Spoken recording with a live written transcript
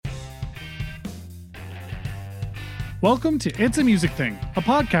Welcome to It's a Music Thing, a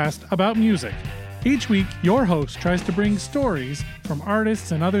podcast about music. Each week, your host tries to bring stories from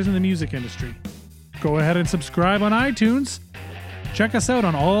artists and others in the music industry. Go ahead and subscribe on iTunes. Check us out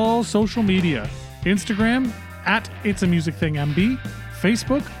on all social media. Instagram, at It's a Music Thing MB,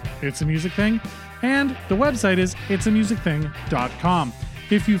 Facebook, It's a Music Thing, and the website is itsamusicthing.com.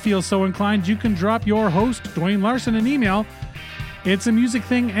 If you feel so inclined, you can drop your host, Dwayne Larson, an email,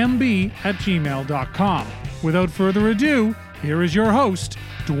 itsamusicthingmb@gmail.com. Without further ado, here is your host,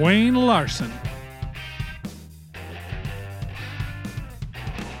 Dwayne Larson.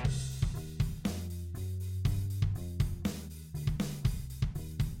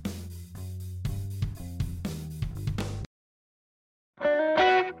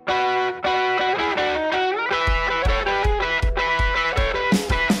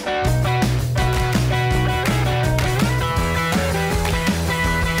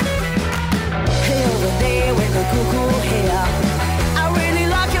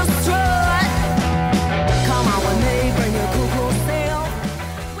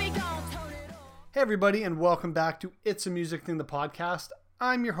 Everybody, and welcome back to It's a Music Thing, the podcast.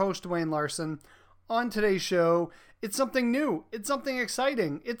 I'm your host, Dwayne Larson. On today's show, it's something new. It's something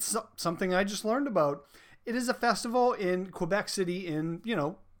exciting. It's something I just learned about. It is a festival in Quebec City in,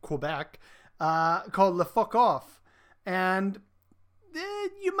 Quebec, called Le Fuck Off. And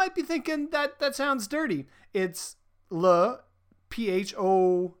you might be thinking that sounds dirty. It's Le,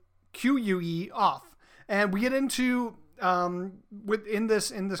 P-H-O-Q-U-E, off. And we get into... in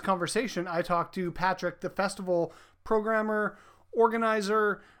this conversation, I talked to Patrick, the festival programmer,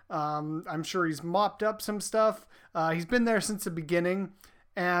 organizer. I'm sure he's mopped up some stuff. He's been there since the beginning,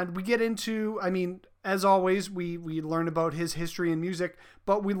 and we get into, as always, we learn about his history in music,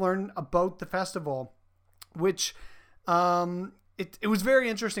 but we learn about the festival, which it was very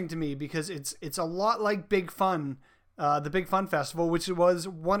interesting to me because it's a lot like Big Fun, the Big Fun Festival, which was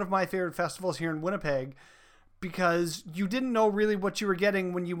one of my favorite festivals here in Winnipeg, because you didn't know really what you were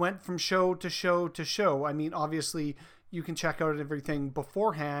getting when you went from show to show to show. Obviously, you can check out everything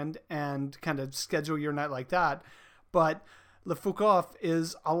beforehand and kind of schedule your night like that. But Le Fuck Off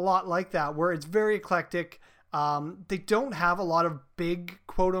is a lot like that, where it's very eclectic. They don't have a lot of big,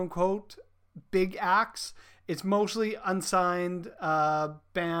 quote-unquote, big acts. It's mostly unsigned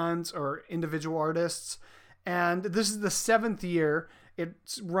bands or individual artists. And this is the 7th year.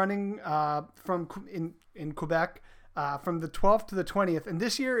 It's running in Quebec from the 12th to the 20th. And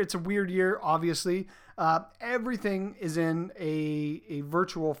this year, it's a weird year, obviously. Everything is in a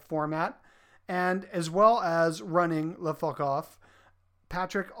virtual format. And as well as running Le Fuck Off,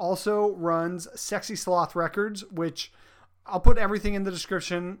 Patrick also runs Sexy Sloth Records, which I'll put everything in the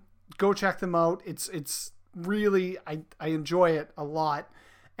description. Go check them out. It's really, I enjoy it a lot.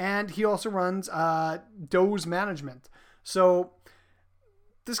 And he also runs Doze Management. So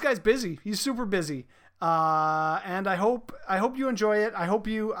this guy's busy. He's super busy. And I hope you enjoy it. I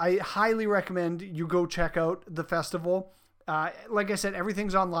highly recommend you go check out the festival. Like I said,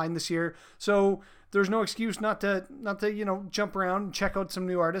 everything's online this year, so there's no excuse not to jump around, check out some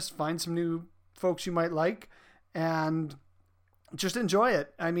new artists, find some new folks you might like, and just enjoy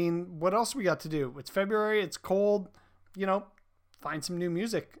it. What else we got to do? It's February, it's cold, find some new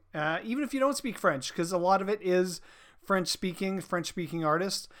music. Even if you don't speak French, because a lot of it is French-speaking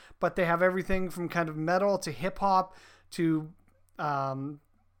artists, but they have everything from kind of metal to hip-hop to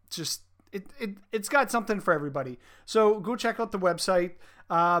it's got something for everybody. So go check out the website.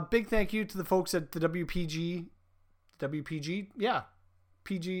 Big thank you to the folks at the WPG, the WPG.ca,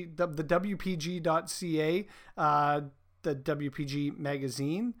 the WPG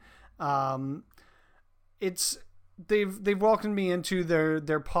magazine. They've welcomed me into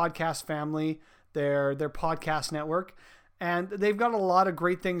their podcast family, their podcast network, and they've got a lot of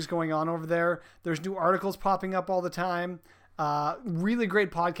great things going on over there. There's new articles popping up all the time. Really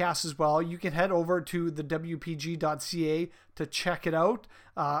great podcasts as well. You can head over to the WPG.ca to check it out.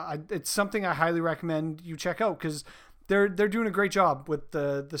 It's something I highly recommend you check out because they're doing a great job with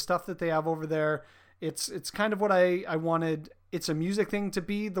the stuff that they have over there. It's kind of what I wanted It's a Music Thing to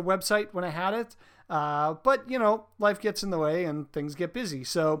be, the website, when I had it. But, life gets in the way and things get busy.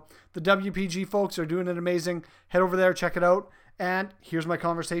 So the WPG folks are doing it amazing. Head over there, check it out. And here's my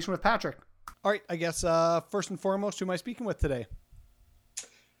conversation with Patrick. All right, I guess first and foremost, who am I speaking with today?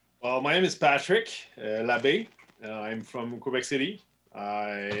 Well, my name is Patrick Labbé. I'm from Quebec City.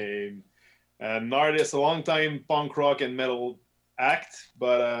 I'm an artist, a long-time punk rock and metal act,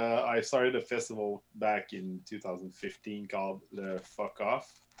 but I started a festival back in 2015 called Le Fuck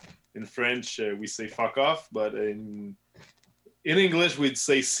Off. In French, we say fuck off, but in English, we'd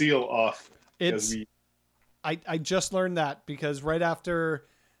say seal off. I just learned that because right after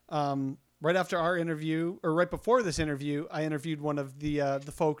our interview, or right before this interview, I interviewed one of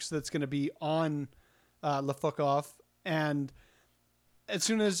the folks that's going to be on Le Fuck Off, and as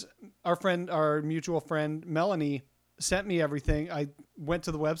soon as our mutual friend Melanie sent me everything, I went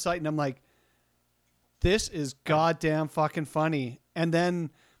to the website and I'm like, this is goddamn fucking funny. And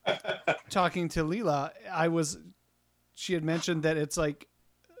then talking to Leela, she had mentioned that it's like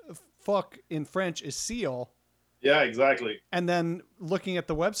fuck in French is seal. Yeah, exactly. And then looking at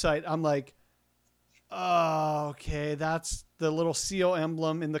the website, I'm like, oh, okay, that's the little seal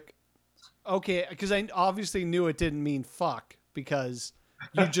emblem in the. Okay, because I obviously knew it didn't mean fuck because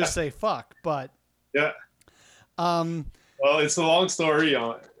you just say fuck, but. Yeah. Well, it's a long story.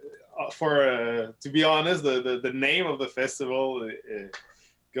 To be honest, the name of the festival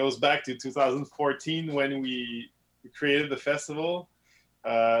goes back to 2014 when we created the festival.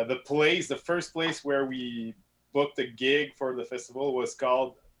 The first place where we booked a gig for the festival was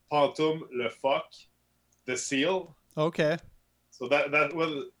called Pantoum Le Fuck, the Seal. Okay. So that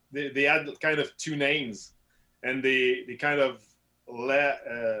was they had kind of two names, and they kind of let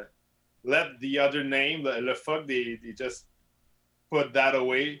the other name, the Le Fuck, they just put that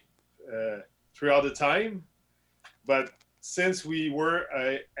away throughout the time. But since we were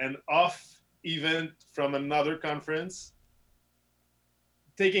an off event from another conference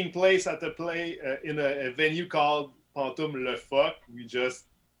taking place at in a venue called Pantoum Le Fuck, we just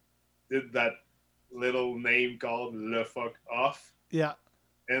did that little name called Le Fuck Off. Yeah.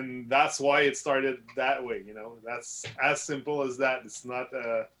 And that's why it started that way, That's as simple as that. It's not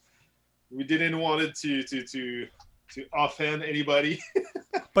we didn't want it to offend anybody.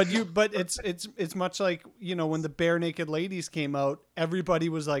 But it's much like, when the Bare Naked Ladies came out, everybody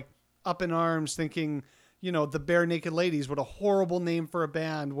was like up in arms thinking, the Bare Naked Ladies, what a horrible name for a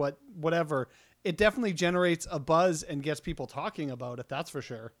band, whatever. It definitely generates a buzz and gets people talking about it. That's for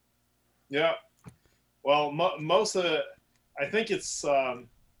sure. Yeah. Well, I think it's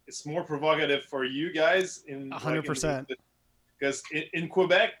more provocative for you guys in 100%. Because in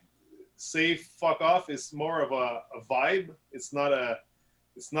Quebec, say fuck off is more of a vibe. It's not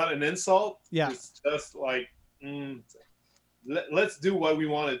an insult. Yeah. It's just like, let's do what we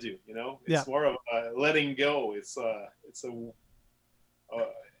want to do. It's more of a letting go. It's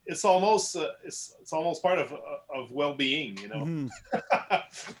almost part of well-being. Mm-hmm.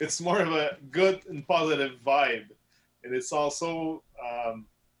 It's more of a good and positive vibe, and it's also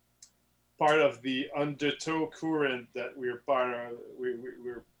part of the undertow current that we're part of.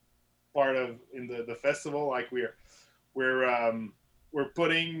 We're part of in the festival. Like we're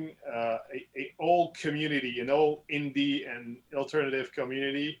putting a old community, an old indie and alternative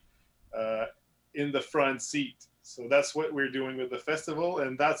community, in the front seat. So that's what we're doing with the festival,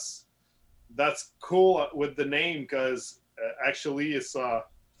 and that's cool with the name because actually it's a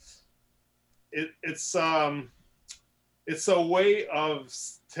way of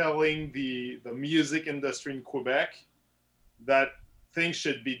telling the music industry in Quebec that things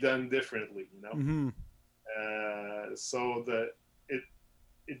should be done differently. Mm-hmm. So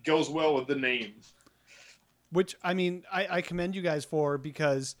it goes well with the name. Which, I mean, I commend you guys for,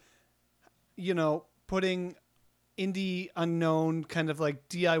 because, putting indie, unknown, kind of like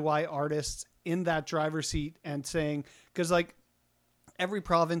DIY artists in that driver's seat and saying, because like every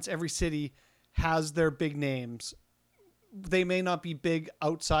province, every city has their big names. They may not be big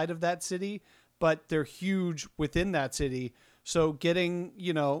outside of that city, but they're huge within that city. So getting,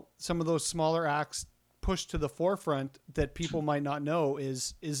 some of those smaller acts pushed to the forefront that people might not know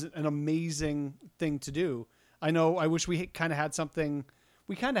is an amazing thing to do. I wish we kind of had something.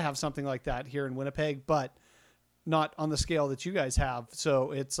 We kind of have something like that here in Winnipeg, but not on the scale that you guys have.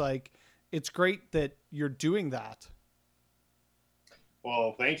 So it's like, it's great that you're doing that.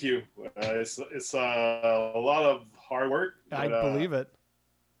 Well, thank you. It's a lot of hard work. I believe it.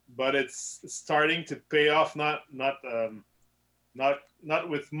 But it's starting to pay off. Not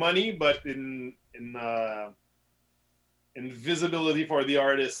with money, but in visibility for the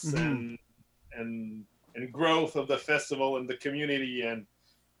artists, mm-hmm. and growth of the festival and the community and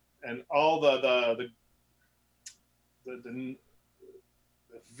all the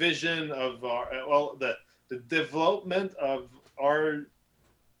vision of the development of our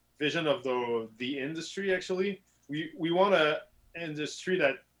vision of the industry. Actually, we want an industry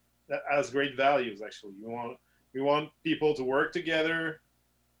that has great values. Actually, we want people to work together,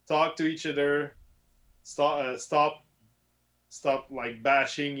 talk to each other, stop like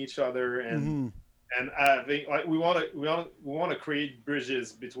bashing each other, and mm-hmm. and having like we want to create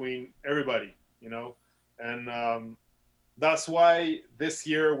bridges between everybody, and that's why this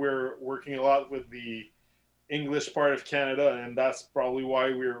year we're working a lot with the English part of Canada, and that's probably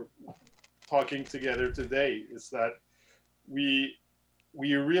why we're talking together today. Is that we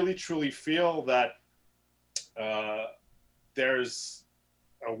really truly feel that there's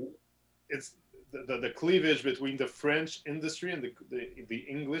a, it's the cleavage between the French industry and the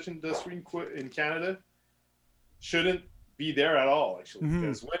English industry in Canada shouldn't be there at all, actually.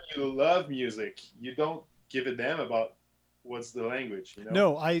 Because when you love music, you don't give a damn about what's the language. You know?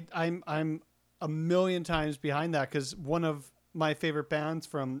 No, I'm a million times behind that, because one of my favorite bands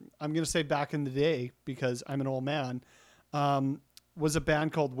from, I'm going to say back in the day because I'm an old man, was a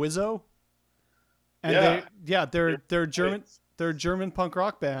band called Wizzo. And they're German, they're a German punk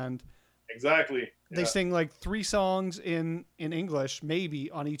rock band. Exactly. They sing like 3 songs in English, maybe,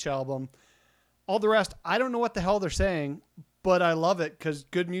 on each album. All the rest, I don't know what the hell they're saying, but I love it because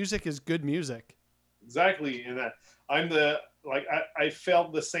good music is good music. Exactly. And I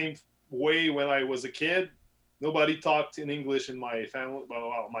felt the same way when I was a kid. Nobody talked in English in my family.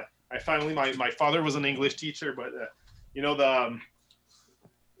 Well, my father was an English teacher, but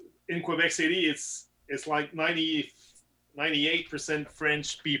in Quebec City, it's like 98%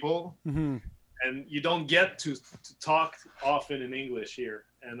 French people, and you don't get to talk often in English here.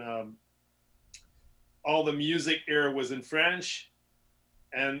 And all the music here was in French,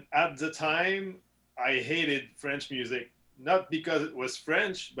 and at the time, I hated French music, not because it was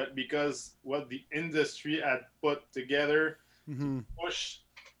French, but because what the industry had put together to push,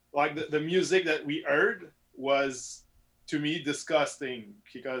 like the music that we heard was, to me, disgusting,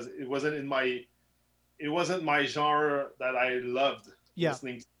 because it wasn't my genre that I loved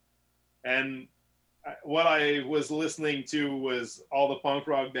listening to. And what I was listening to was all the punk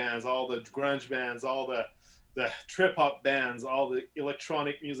rock bands, all the grunge bands, all the trip hop bands, all the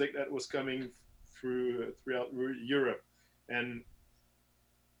electronic music that was coming throughout Europe. And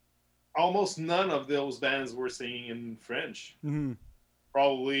almost none of those bands were singing in French.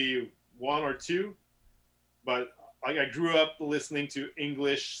 Probably 1 or 2, but like I grew up listening to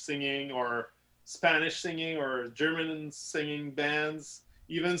English singing or Spanish singing or German singing bands,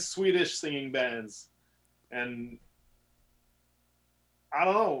 even Swedish singing bands. And I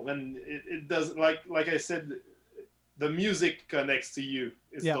don't know, and it does, like I said, the music connects to you.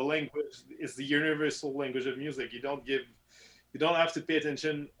 It's the language, it's the universal language of music. You don't have to pay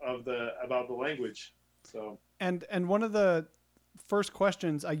attention about the language. So and one of the first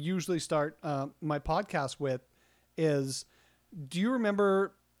questions I usually start my podcast with is, do you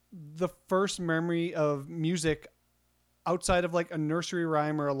remember the first memory of music outside of like a nursery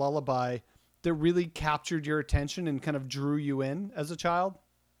rhyme or a lullaby that really captured your attention and kind of drew you in as a child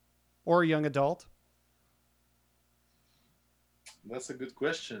or a young adult? That's a good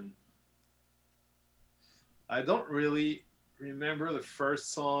question. I don't really remember the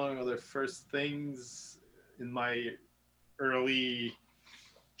first song or the first things in my early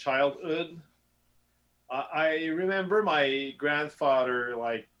childhood. I remember my grandfather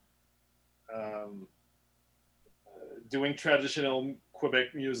doing traditional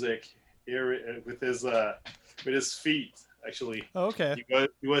Quebec music here with his feet. Actually, okay.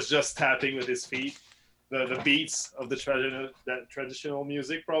 He was just tapping with his feet. The beats of the traditional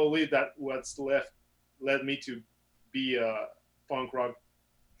music, probably that led me to be a punk rock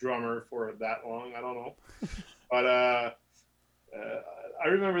drummer for that long. I don't know, but I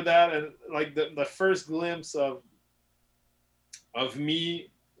remember that, and like the first glimpse of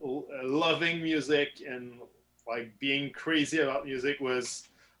me loving music and like being crazy about music was,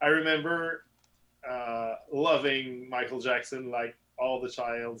 I remember loving Michael Jackson like all the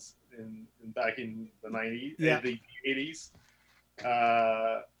childs in back in the 90s, the 80s.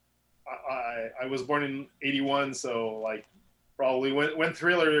 I was born in 81, so like probably when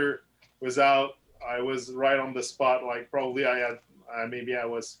Thriller was out, I was right on the spot. Like probably I had maybe I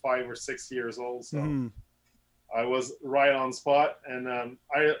was 5 or 6 years old, so I was right on spot. And I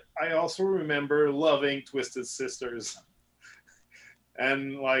also remember loving Twisted Sisters.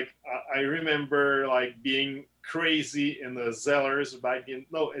 And like I remember like being crazy in the Zellers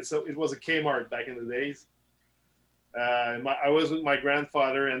it was a Kmart back in the days. I was with my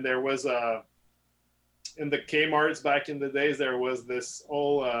grandfather, and there was in the Kmarts back in the days, there was this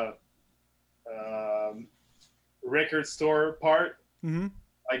old record store part.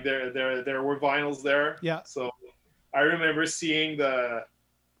 Like there were vinyls there. Yeah. So I remember seeing the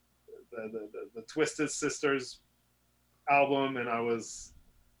Twisted Sisters album, and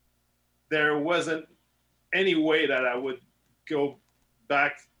there wasn't any way that I would go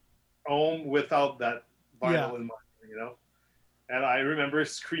back home without that vinyl in my, and I remember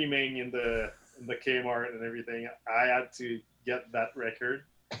screaming in the Kmart and everything. I had to get that record,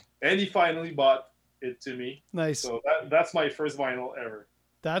 and he finally bought it to me. Nice. So that's my first vinyl ever.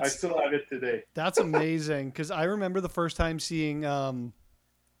 I still have it today. That's amazing, because I remember the first time seeing.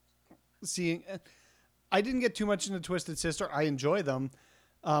 I didn't get too much into Twisted Sister. I enjoy them,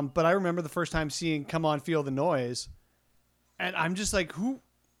 but I remember the first time seeing "Come On, Feel the Noise," and I'm just like, who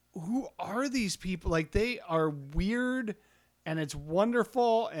are these people? Like, they are weird, and it's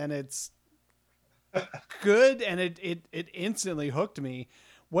wonderful, and it's good, and it instantly hooked me.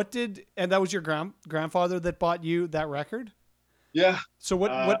 And that was your grandfather that bought you that record? Yeah. So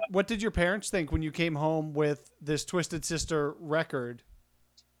what did your parents think when you came home with this Twisted Sister record?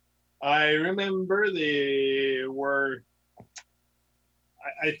 I remember they were.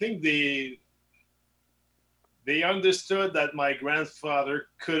 I think they understood that my grandfather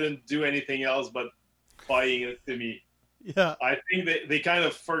couldn't do anything else but buying it to me. Yeah. I think they kind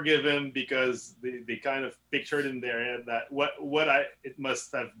of forgive him because they kind of pictured in their head that it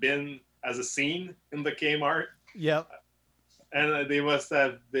must have been as a scene in the Kmart. Yeah. And they must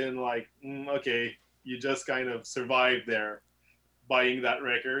have been like, okay, you just kind of survived there buying that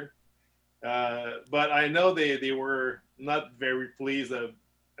record. But I know they were not very pleased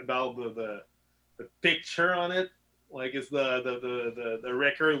about the picture on it. Like, it's the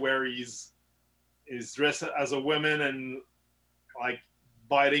record where he's dressed as a woman and like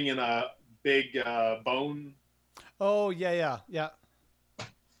biting in a big bone. Oh yeah.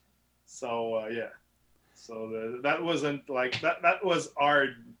 So yeah. So that wasn't like that. That was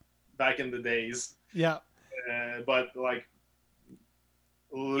hard back in the days. Yeah. But like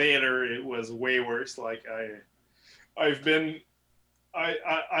later, it was way worse. Like I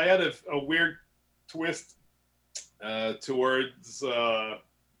had a weird twist towards the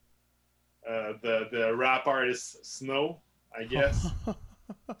rap artist Snow, I guess.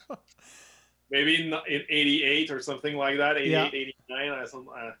 Maybe in '88 or something like that. 88, yeah. 89 or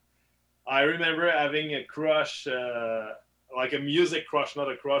something. I remember having a crush, like a music crush,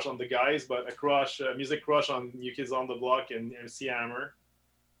 not a crush on the guys, but a music crush on New Kids on the Block and MC Hammer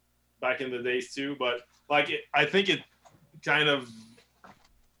back in the days too. But like, I think it kind of,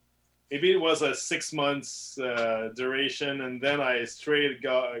 maybe it was a 6 months duration, and then I straight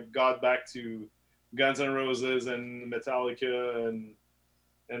got back to Guns N' Roses and Metallica and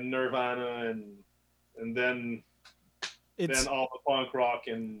Nirvana and then all the punk rock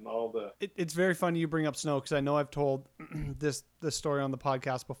and all the. It's very funny you bring up Snow, because I know I've told this story on the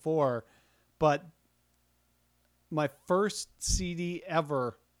podcast before, but my first CD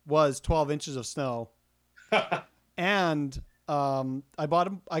ever was 12 Inches of Snow, and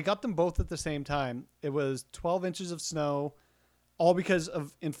I got them both at the same time. It was 12 Inches of Snow, all because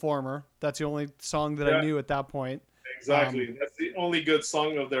of Informer. That's the only song that I knew at that point. Exactly. That's the only good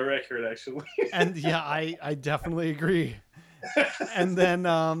song of the record, actually. And yeah, I definitely agree. And then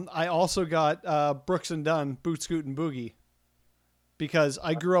I also got Brooks and Dunn, Boot Scoot and Boogie, because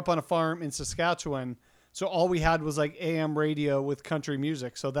I grew up on a farm in Saskatchewan. So all we had was like AM radio with country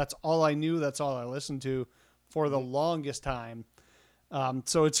music. So that's all I knew. That's all I listened to for the longest time.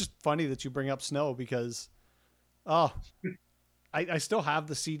 So it's just funny that you bring up Snow, because, I still have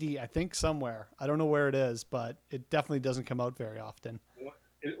the CD, I think, somewhere. I don't know where it is, but it definitely doesn't come out very often.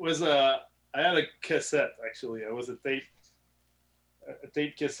 It was I had a cassette, actually. It was a tape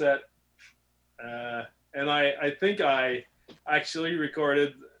cassette. And I think I actually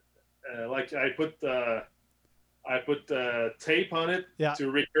recorded, like I put tape on it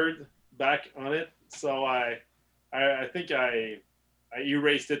to record back on it. So I think I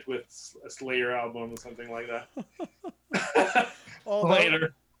erased it with a Slayer album or something like that.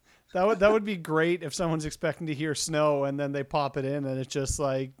 Later. That would be great if someone's expecting to hear Snow and then they pop it in and it's just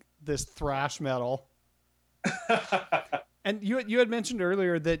like this thrash metal. And you had mentioned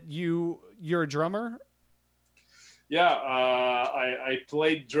earlier that you're a drummer. Yeah, I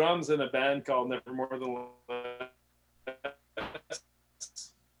played drums in a band called Never More Than Less.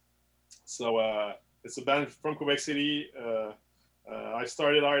 So it's a band from Quebec City. I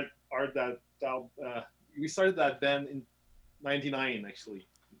started we started that band in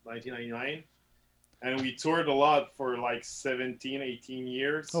 1999, and we toured a lot for like 17, 18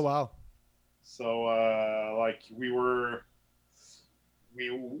 years. Oh wow. So like we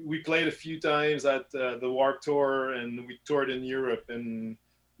played a few times at the Warped Tour, and we toured in Europe and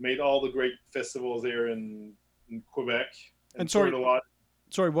made all the great festivals there in Quebec, and toured a lot.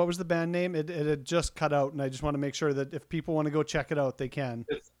 Sorry, what was the band name? It had just cut out, and I just want to make sure that if people want to go check it out, they can.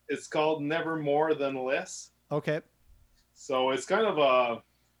 It's called Never More Than Less. Okay. So it's kind of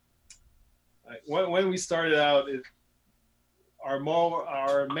when we started out,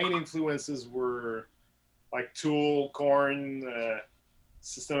 our main influences were like Tool, Korn,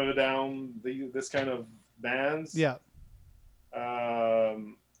 System of a Down, this kind of bands. Yeah.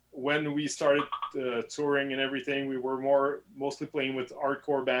 When we started touring and everything, we were mostly playing with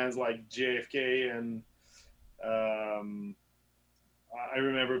hardcore bands like JFK, and I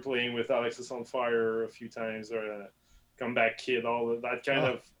remember playing with Alexis on Fire a few times, or Comeback Kid, all of that kind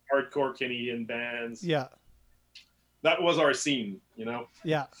of hardcore Canadian bands. Yeah. That was our scene, you know?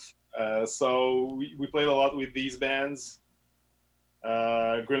 Yeah. So we played a lot with these bands.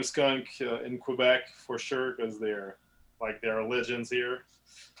 Grimmskunk in Quebec, for sure, because they're legends here.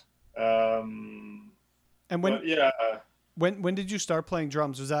 And when did you start playing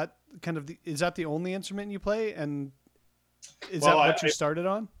drums? Was that is that the only instrument you play? And is that what you started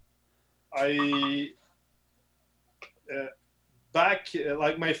on? Back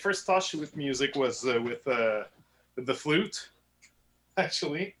like my first touch with music was with the flute,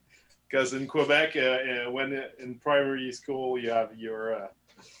 actually, because in Quebec, when in primary school you have your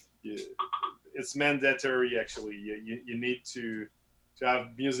it's mandatory, actually. You need to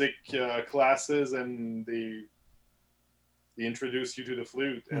have music classes, and they introduce you to the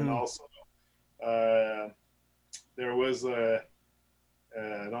flute. And also there was I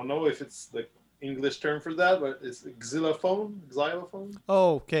don't know if it's the English term for that, but it's xylophone.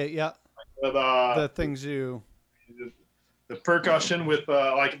 Oh, okay, yeah. But, the things you the percussion with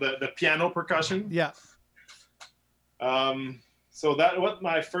like the piano percussion. Yeah. So that was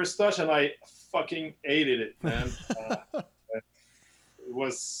my first touch, and I fucking hated it, man. It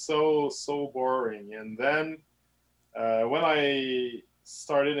was so boring. And then when I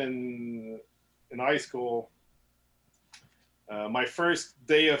started in high school, my first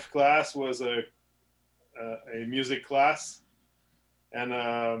day of class was a music class,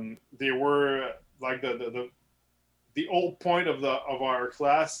 and they were like the whole point of our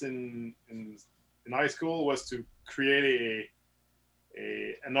class in high school was to create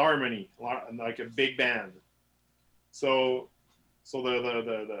an harmony, like a big band. So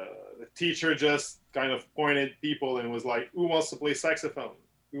the teacher just kind of pointed people and was like, "Who wants to play saxophone?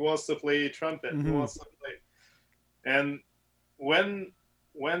 Who wants to play trumpet? Who wants to play?" And when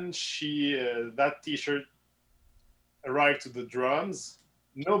that teacher arrived to the drums,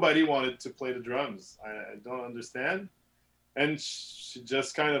 nobody wanted to play the drums. I don't understand. And she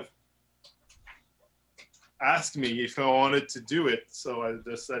just kind of asked me if I wanted to do it. So I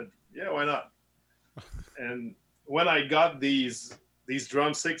just said, yeah, why not? And when I got these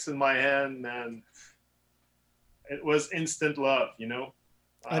drumsticks in my hand, man, it was instant love, you know?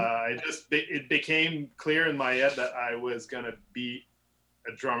 It became clear in my head that I was going to be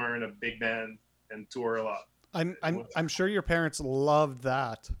a drummer in a big band and tour a lot. I'm sure your parents loved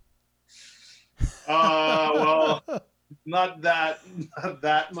that. Well, not that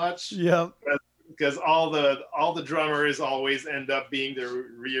much. Yeah. Because all the drummers always end up being the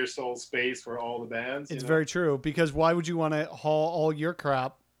rehearsal space for all the bands. It's very true, because why would you want to haul all your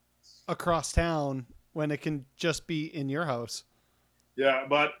crap across town when it can just be in your house? Yeah,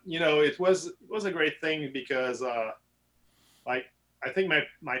 but it was a great thing because like I think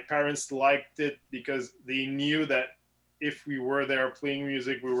my parents liked it because they knew that if we were there playing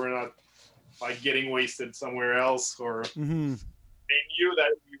music, we were not like getting wasted somewhere else, or they knew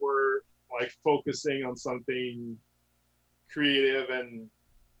that we were like focusing on something creative and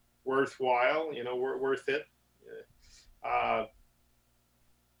worthwhile, worth it. I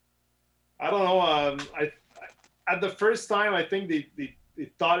don't know. At the first time, I think they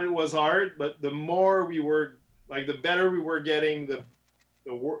thought it was hard, but the more we were, like, the better we were getting, the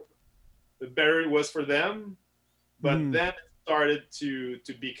better it was for them. But then it started to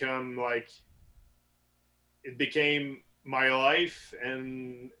become like, it became my life,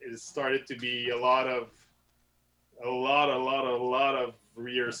 and it started to be a lot of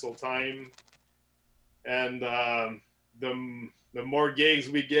rehearsal time. And the more gigs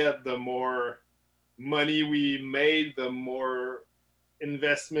we get, the more money we made, the more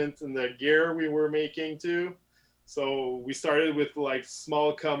investment in the gear we were making too. So we started with like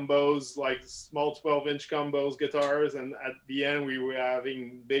small combos, like small 12-inch combos guitars, and at the end we were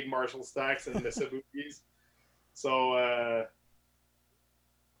having big Marshall stacks and Mitsubishis. So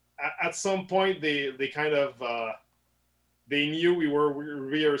at some point they kind of they knew we were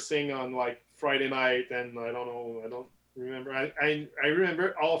rehearsing on like Friday night, and I don't remember. I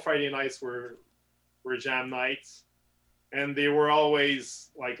remember all Friday nights were jam nights, and they were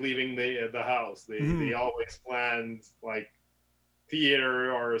always like leaving the house. They always planned like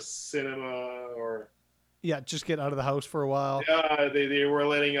theater or cinema, or just get out of the house for a while. Yeah, they were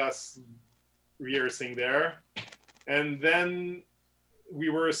letting us rehearsing there. And then we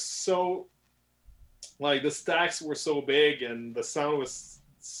were so, like, the stacks were so big and the sound was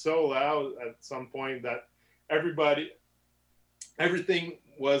so loud at some point that everything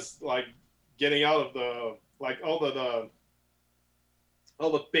was like getting out of the, like all the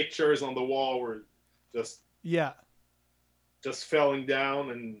pictures on the wall were just falling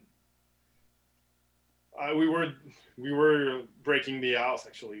down, and we were breaking the house.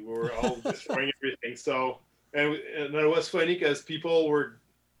 Actually, we were all destroying everything. So and it was funny because people were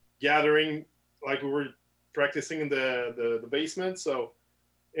gathering, like we were practicing in the basement. So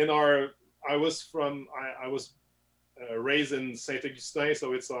I was raised in Saint Augustin,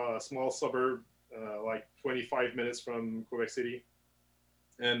 so it's a small suburb, like 25 minutes from Quebec City,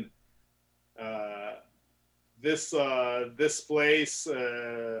 and this place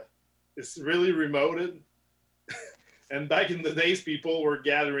is really remoted. And back in the days, people were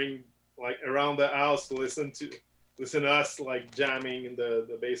gathering like around the house to listen to us like jamming in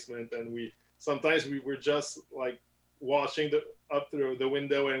the basement, and sometimes we were just like watching up through the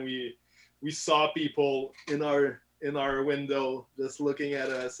window, and we saw people in our window just looking at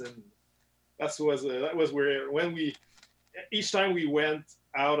us, and that was where each time we went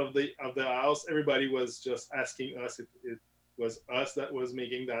out of the house, everybody was just asking us if it was us that was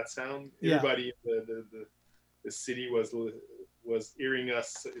making that sound. Yeah. Everybody in the city was hearing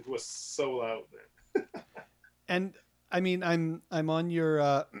us. It was so loud, man. And I mean, I'm on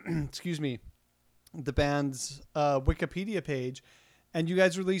your excuse me, the band's Wikipedia page, and you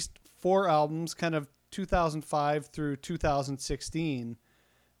guys released 4 albums, kind of 2005 through 2016.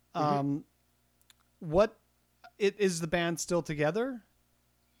 What is the band still together?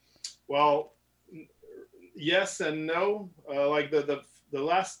 Well, yes and no. Like the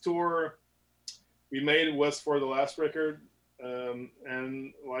last tour we made was for the last record,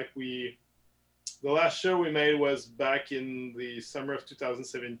 and like the last show we made was back in the summer of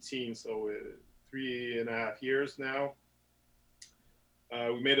 2017, so 3.5 years now.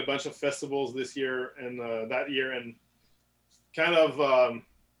 We made a bunch of festivals this year and that year, and kind of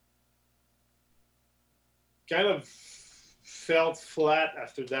felt flat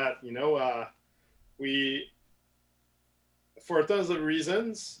after that. You know, we, for tons of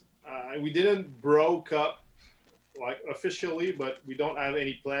reasons, we didn't broke up like officially, but we don't have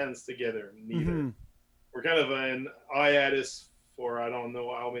any plans together neither. Mm-hmm. We're kind of in hiatus for I don't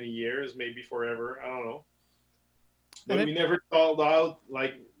know how many years, maybe forever. I don't know. But we never called out,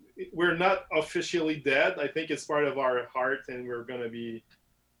 like, we're not officially dead. I think it's part of our heart, and we're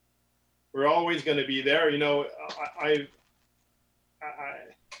always going to be there. You know, I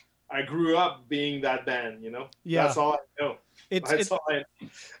grew up being that band, you know? Yeah. That's all I know.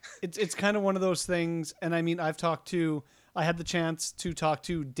 It's kind of one of those things. And I mean, I had the chance to talk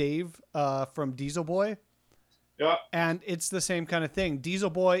to Dave from Diesel Boy. Yeah. And it's the same kind of thing.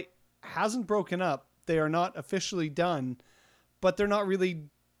 Diesel Boy hasn't broken up. They are not officially done, but they're not really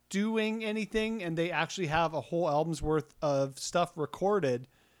doing anything. And they actually have a whole album's worth of stuff recorded,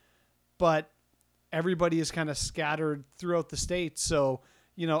 but everybody is kind of scattered throughout the States. So,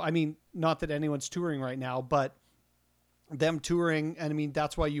 you know, I mean, not that anyone's touring right now, but them touring. And I mean,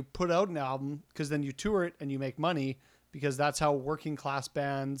 that's why you put out an album, because then you tour it and you make money, because that's how working class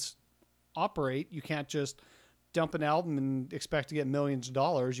bands operate. You can't just dump an album and expect to get millions of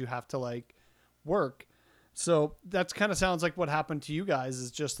dollars. You have to like work. So that's kind of sounds like what happened to you guys,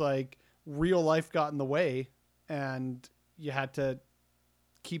 is just like real life got in the way and you had to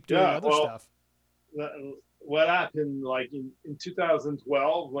keep doing other stuff. What happened like in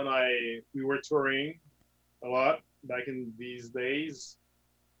 2012 when we were touring a lot back in these days,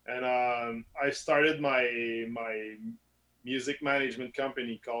 and I started my music management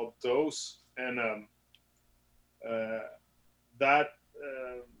company called Dose, and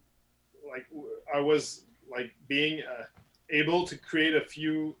like I was like being able to create a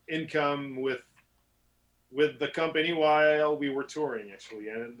few income with the company while we were touring, actually.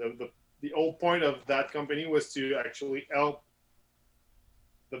 And the whole point of that company was to actually help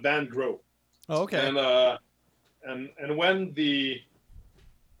the band grow. Oh, okay. And when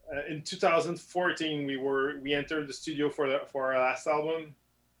in 2014 we entered the studio for our last album,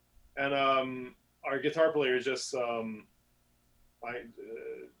 and our guitar player just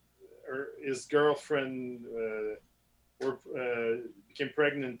his girlfriend became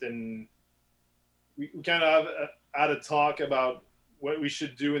pregnant, and we kind of had a talk about what we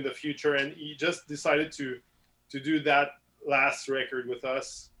should do in the future, and he just decided to do that last record with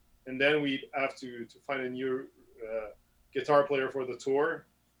us, and then we'd have to find a new guitar player for the tour,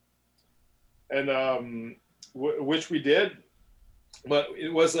 and which we did, but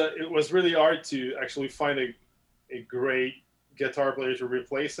it was really hard to actually find a great guitar player to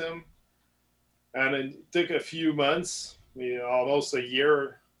replace him, and it took a few months, almost a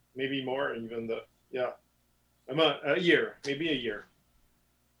year, maybe more, even a year, maybe a year.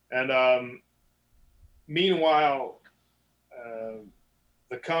 And meanwhile,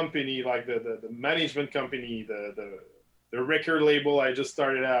 the company, like the management company, the record label I just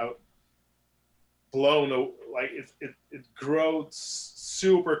started out, like it grows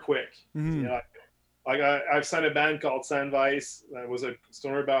super quick. Mm-hmm. You know, like I've signed a band called Sandvice. That was a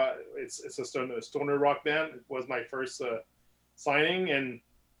stoner it's a stoner rock band. It was my first signing, and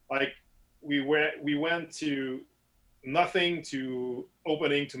like we went to nothing to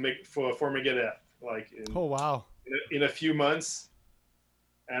opening to make for Megadeth, like Oh wow. in a few months,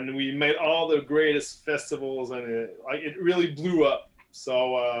 and we made all the greatest festivals, and it really blew up.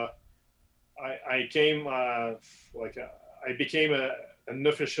 So I came I became an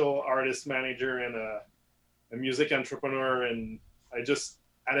official artist manager and a music entrepreneur, and I just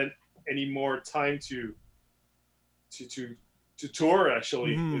hadn't any more time to tour.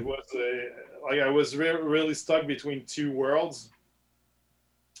 Actually, Mm-hmm. it was like I was really stuck between two worlds.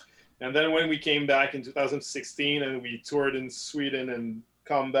 And then when we came back in 2016 and we toured in Sweden and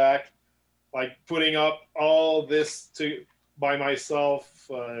come back, like putting up all this by myself,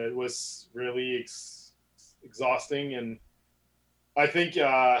 it was really exhausting. And I think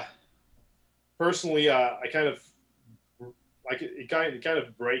personally, I kind of like it kind of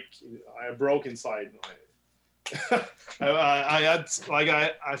I broke inside. I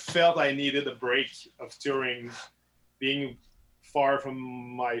felt I needed a break of touring, being far from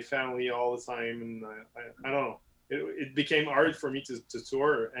my family all the time, and I don't know. It became hard for me to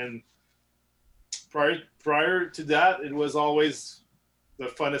tour, and prior to that, it was always the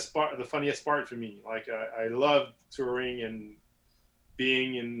funniest part for me. Like I loved touring and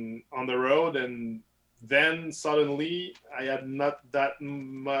being on the road, and then suddenly I had not that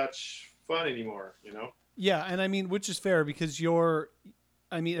much fun anymore. You know. Yeah, and I mean, which is fair because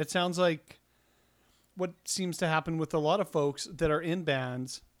it sounds like what seems to happen with a lot of folks that are in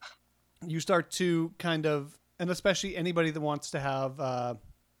bands, you start to kind of, and especially anybody that wants to have a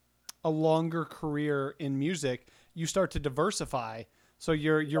longer career in music, you start to diversify. So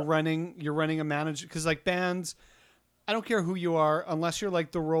you're running a manager, because like bands, I don't care who you are, unless you're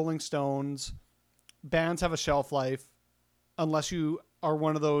like the Rolling Stones, bands have a shelf life, unless you are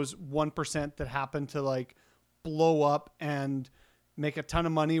one of those 1% that happen to like blow up and make a ton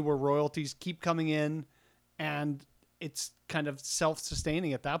of money where royalties keep coming in and it's kind of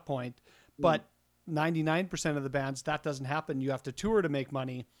self-sustaining at that point. But 99% of the bands, that doesn't happen. You have to tour to make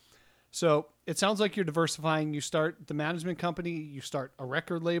money. So it sounds like you're diversifying. You start the management company, you start a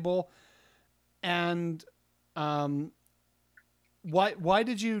record label. And why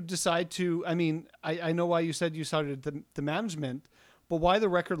did you decide to, I mean, I know why you said you started the management, but why the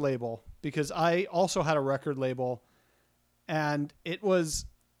record label? Because I also had a record label, and it was,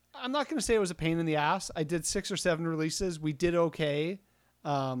 I'm not going to say it was a pain in the ass. I did 6 or 7 releases. We did okay.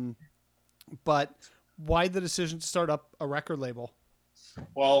 But why the decision to start up a record label?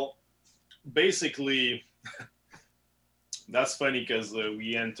 Well, basically, that's funny because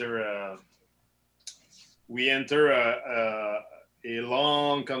we enter a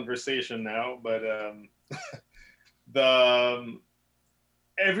long conversation now, but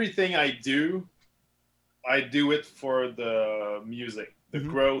everything I do it for the music, the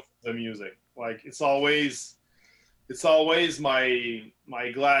growth of the music. Like it's always my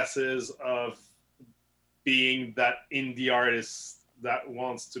glasses of being that indie artist that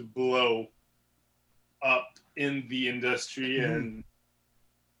wants to blow up in the industry, and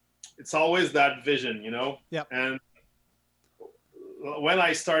it's always that vision, you know? Yeah. And when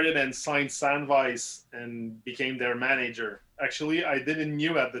I started and signed Sandvice and became their manager, actually, I didn't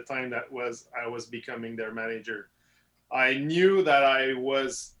knew at the time I was becoming their manager. I knew that I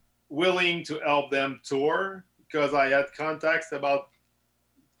was willing to help them tour because I had contacts about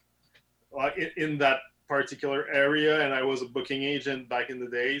like in that particular area, and I was a booking agent back in the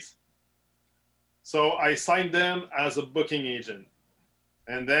days. So I signed them as a booking agent,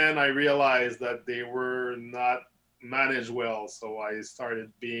 and then I realized that they were not managed well, so I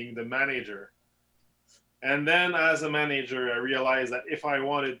started being the manager. And then as a manager, I realized that if I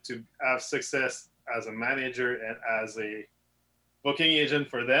wanted to have success as a manager and as a booking agent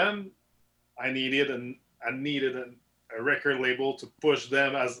for them, I needed a record label to push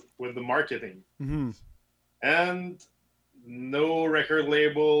them with the marketing. Mm-hmm. And no record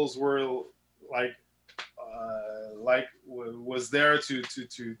labels were was there to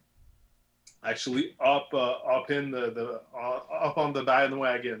actually up on the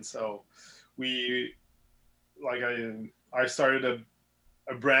bandwagon. So I started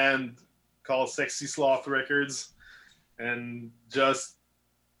a brand called Sexy Sloth Records, and just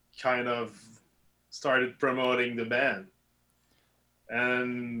kind of started promoting the band.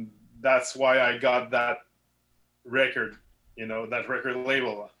 And that's why I got that record, that record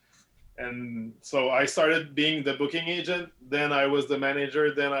label. And so I started being the booking agent, then I was the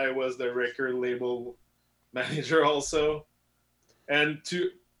manager, then I was the record label manager also. And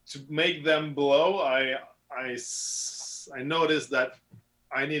to make them blow, I noticed that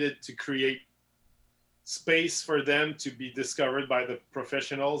I needed to create space for them to be discovered by the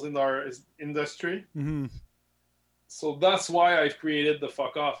professionals in our industry. Mm-hmm. So that's why I created the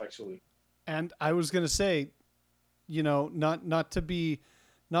Fuck Off, actually. And I was going to say, not to be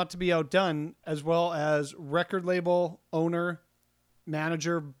outdone, as well as record label owner,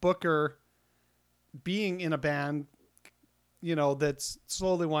 manager, booker, being in a band, that's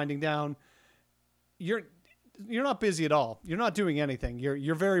slowly winding down. You're not busy at all. You're not doing anything.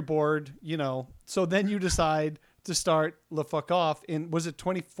 You're very bored, So then you decide to start Le Fuck Off was it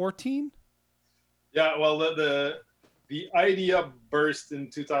 2014? Yeah, well, the idea burst in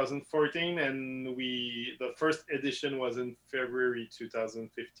 2014, and the first edition was in February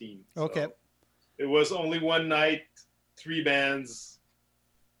 2015. Okay. So it was only one night, 3 bands,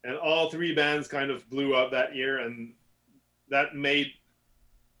 and all 3 bands kind of blew up that year, and that made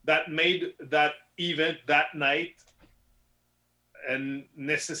that event that night and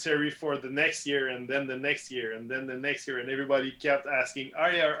necessary for the next year, and then the next year, and then the next year, and everybody kept asking,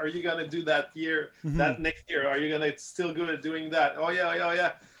 are you gonna do that year, Mm-hmm. that next year, are you gonna still good at doing that? Oh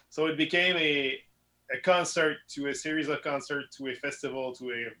yeah. So it became a concert to a series of concerts to a festival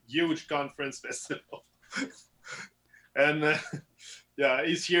to a huge conference festival. And yeah,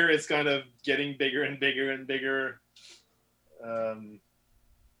 each year it's kind of getting bigger and bigger and bigger.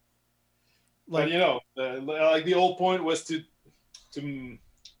 But the whole point was to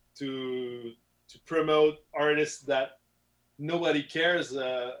promote artists that nobody cares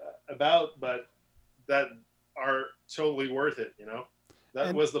about, but that are totally worth it.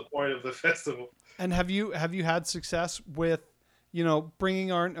 That was the point of the festival. And have you had success with,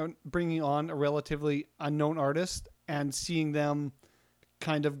 bringing on a relatively unknown artist and seeing them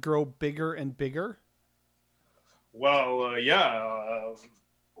kind of grow bigger and bigger? Well, yeah.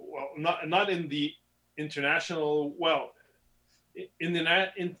 Well, not in the international. Well, in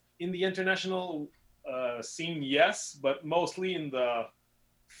the international scene, yes, but mostly in the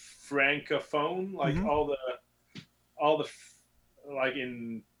francophone, like Mm-hmm. all the like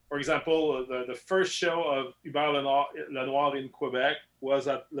in, for example, the first show of Hubert Lenoir in Quebec was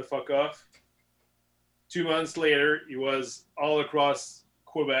at Le Fuck Off. 2 months later, he was all across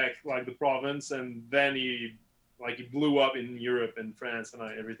Quebec, like the province, and then he blew up in Europe and France and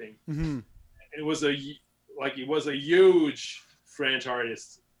everything. Mm-hmm. It was he was a huge French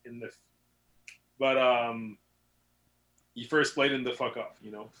artist but he first played in the Fuck Off,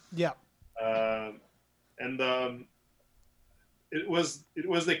 Yeah. It was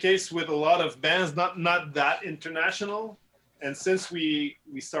the case with a lot of bands, not that international. And since we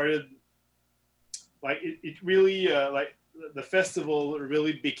started, it really the festival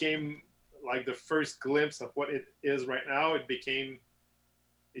really became like the first glimpse of what it is right now. It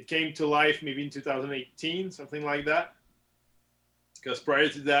came to life maybe in 2018, something like that. Because prior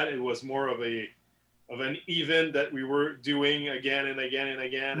to that, it was more of an event that we were doing again and again and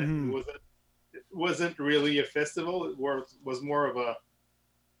again. Mm-hmm. And it wasn't really a festival. It was more of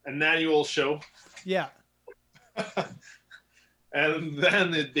an annual show. Yeah. And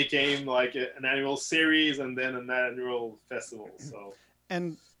then it became like an annual series, and then an annual festival. So.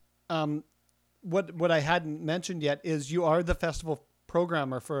 And what I hadn't mentioned yet is you are the festival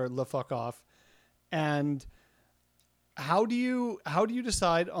programmer for Le Fuck Off, and how do you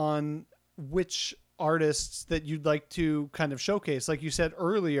decide on which artists that you'd like to kind of showcase? Like you said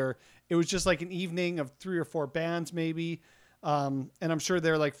earlier, it was just like an evening of 3 or 4 bands maybe, and I'm sure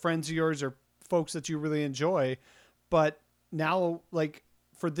they're like friends of yours or folks that you really enjoy. But now, like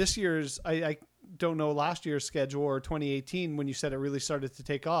for this year's, I don't know last year's schedule or 2018 when you said it really started to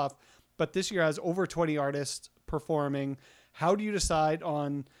take off, but this year has over 20 artists performing. How do you decide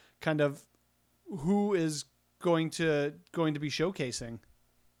on kind of who is going to be showcasing?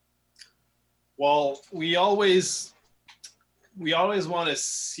 Well, we always want to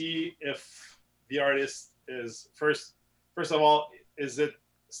see if the artist is first of all, is it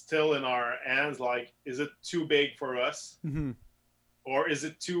still in our hands? Like, is it too big for us? Mm-hmm. Or is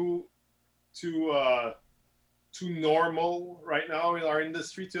it too normal right now in our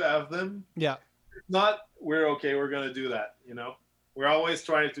industry to have them? Yeah. If not, we're okay. We're going to do that. We're always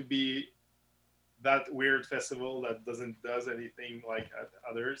trying to be that weird festival that does anything like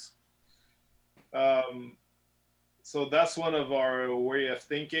others. so that's one of our way of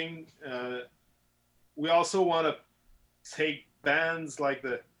thinking. We also want to take bands like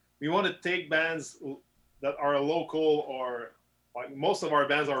we want to take bands that are local, or like most of our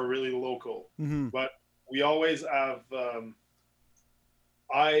bands are really local, but we always have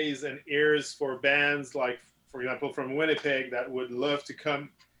eyes and ears for bands like, for example, from Winnipeg that would love to come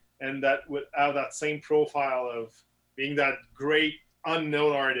and that would have that same profile of being that great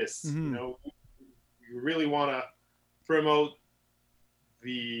unknown artist. You know, we really want to promote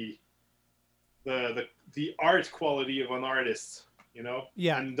the art quality of an artist, you know.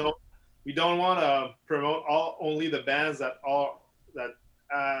 Yeah. And we don't want to promote only the bands that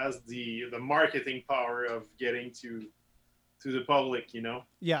has the marketing power of getting to the public, you know.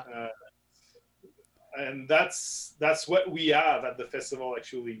 Yeah. And that's what we have at the festival.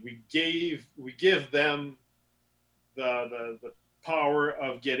 Actually, we give them the power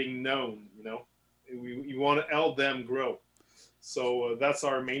of getting known, you know. We want to help them grow. So that's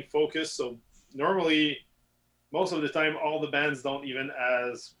our main focus. So normally, most of the time, all the bands don't even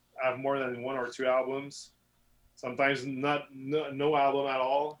have more than 1 or 2 albums. Sometimes no album at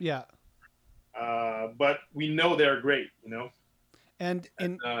all. Yeah. But we know they're great, you know. And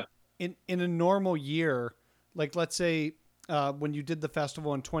in a normal year, like let's say when you did the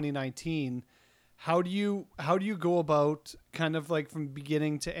festival in 2019, how do you go about kind of like from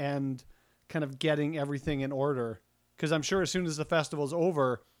beginning to end, kind of getting everything in order? Because I'm sure as soon as the festival's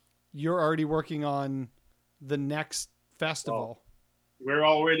over, you're already working on the next festival. Well, we're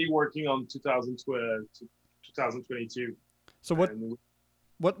already working on 2022. So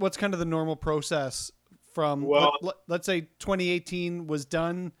what's kind of the normal process from, let's say 2018 was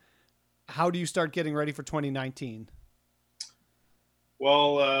done. How do you start getting ready for 2019?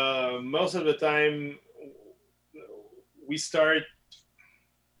 Well, most of the time we start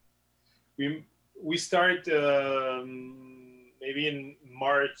maybe in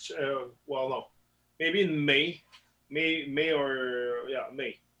March. Maybe in May. May.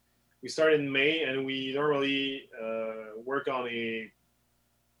 We start in May, and we normally work on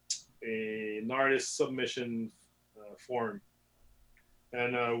an artist submission form.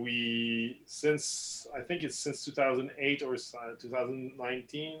 And since 2008 or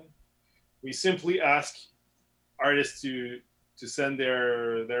 2019, we simply ask artists to send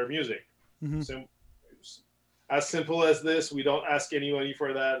their music. So, as simple as this. We don't ask any money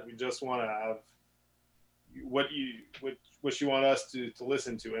for that. We just want to have what you want us to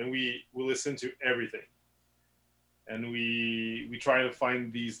listen to, and we listen to everything, and we try to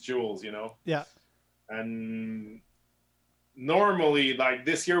find these jewels, you know. Yeah. And normally, like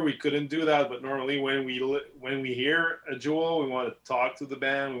this year, we couldn't do that, but normally when we hear a jewel, we want to talk to the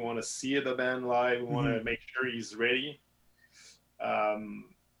band, we want to see the band live, we want to make sure he's ready.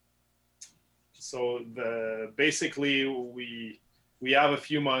 So basically we have a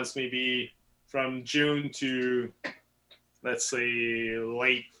few months, maybe from June to, let's say,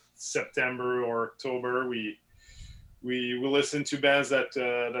 late September or October. We listen to bands that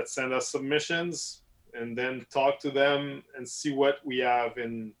send us submissions, and then talk to them and see what we have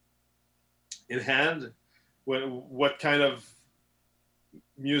in hand, what kind of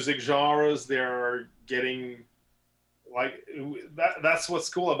music genres they're getting. Like that's what's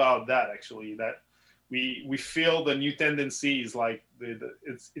cool about that, actually, that we feel the new tendencies, like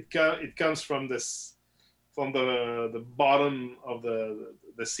it comes from the bottom of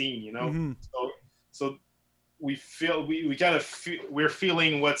the scene, you know. So we feel we kind of we're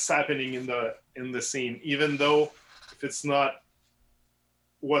feeling what's happening in the scene, even though if it's not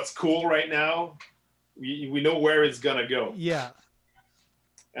what's cool right now, we know where it's gonna go. Yeah.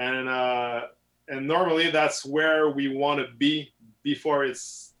 And normally that's where we want to be before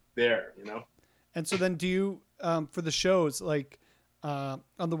it's there, you know. And so then do you for the shows, like on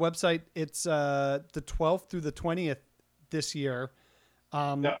the website, it's the 12th through the 20th this year.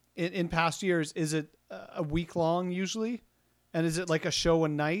 In past years, is it a week long usually? And is it like a show a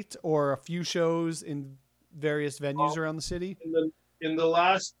night or a few shows in various venues around the city? In the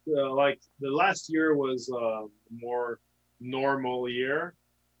last the last year was a more normal year,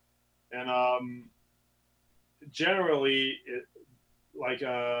 and generally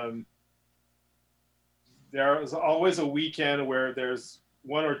there's always a weekend where there's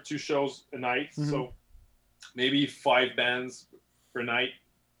 1 or 2 shows a night. So maybe 5 bands per night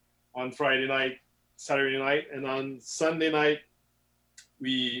on Friday night, Saturday night, and on Sunday night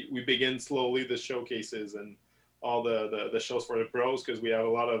we begin slowly the showcases and all the shows for the pros, because we have a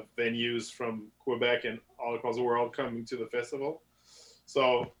lot of venues from Quebec and all across the world coming to the festival.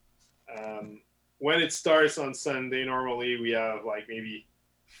 So when it starts on Sunday, normally we have like maybe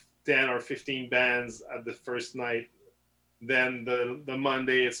 10 or 15 bands at the first night Then the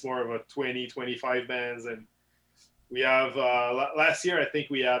Monday it's more of a 20-25 bands, and we have last year I think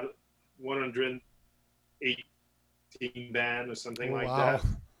we had 118 band or something like wow. that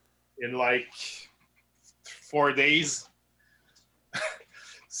in like 4 days.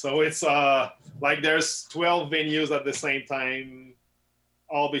 So it's like there's 12 venues at the same time,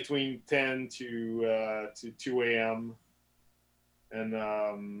 all between 10 to 2 a.m. and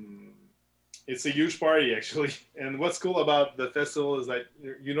it's a huge party actually. And what's cool about the festival is that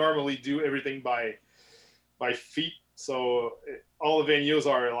you normally do everything by feet, so all the venues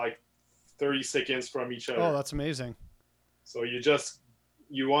are like 30 seconds from each other. Oh, that's amazing. So you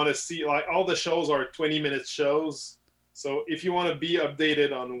want to see, like, all the shows are 20-minute shows. So if you want to be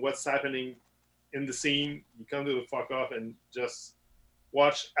updated on what's happening in the scene, you come to the fuck off and just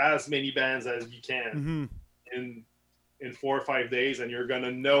watch as many bands as you can in 4 or 5 days, and you're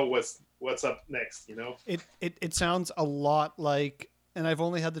gonna know what's up next. You know, it sounds a lot like, and I've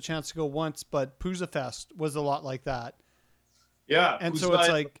only had the chance to go once, but Pooza Fest was a lot like that. Yeah, and so it's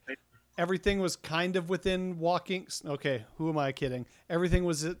like everything was kind of within walking. Okay, who am I kidding? Everything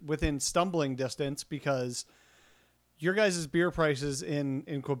was within stumbling distance, because your guys' beer prices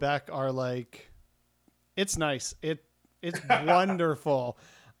in Quebec are like, it's nice. It's wonderful.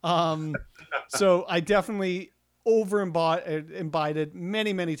 So I definitely imbibed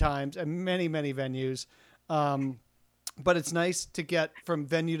many times and many venues. But it's nice to get from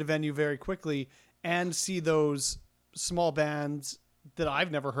venue to venue very quickly and see those small bands that I've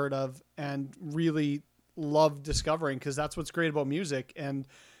never heard of and really love discovering, because that's what's great about music. And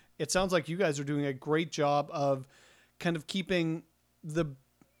it sounds like you guys are doing a great job of kind of keeping the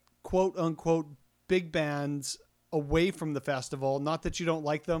quote unquote big bands away from the festival. Not that you don't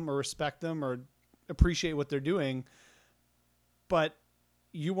like them or respect them or appreciate what they're doing, but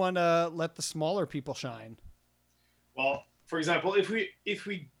you want to let the smaller people shine. Well, for example, if we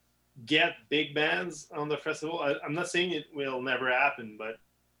get big bands on the festival, I'm not saying it will never happen, but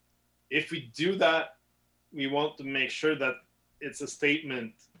if we do that, we want to make sure that it's a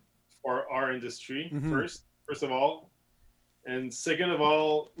statement for our industry first of all, and second of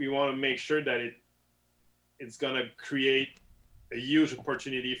all, we want to make sure that it's gonna create a huge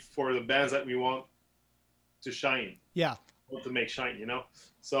opportunity for the bands that we want to shine. Yeah, want to make shine, you know.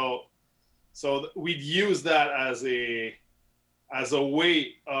 So we'd use that as a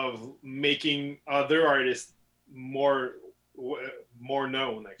way of making other artists more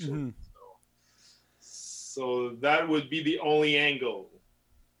known, actually. So that would be the only angle.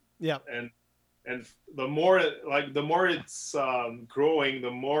 Yeah. And the more it's growing,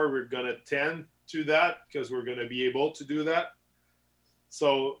 the more we're gonna tend to that, because we're gonna be able to do that.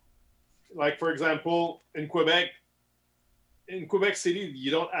 So, like, for example, in Quebec City,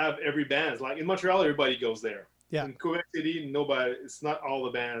 you don't have every band. Like in Montreal, everybody goes there. Yeah. In Quebec City, nobody. It's not all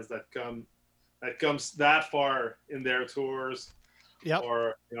the bands that comes that far in their tours. Yeah.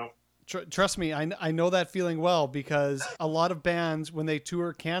 Or, you know. Trust me, I know that feeling well, because a lot of bands, when they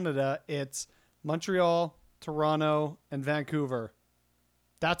tour Canada, it's Montreal, Toronto, and Vancouver.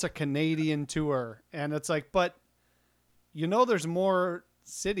 That's a Canadian tour. And it's like, but you know, there's more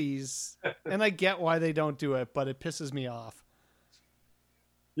cities, and I get why they don't do it, but it pisses me off.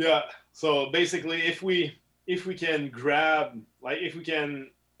 Yeah. So basically, if we can if we can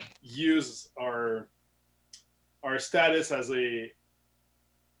use our status as a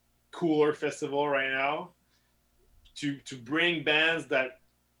cooler festival right now to bring bands that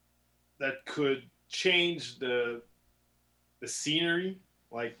could change the scenery,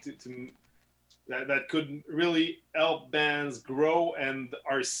 like that could really help bands grow and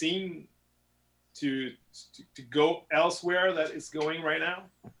our scene to go elsewhere that is going right now,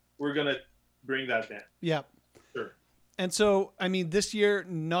 we're gonna bring that band. Yeah. Sure. And so, I mean, this year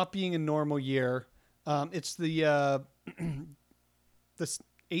not being a normal year, it's the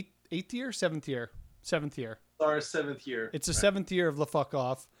seventh year. Our 7th year. It's the 7th year of La Fuck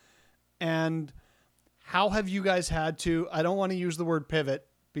Off. And how have you guys had to, I don't want to use the word pivot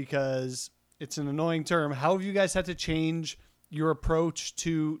because it's an annoying term. How have you guys had to change your approach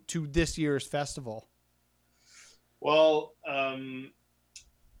to this year's festival? Well,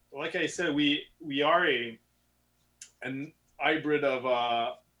 like I said, we are an hybrid of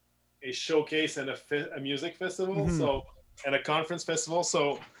a showcase and a music festival, so, and a conference festival.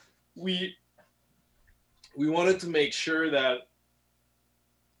 So we wanted to make sure that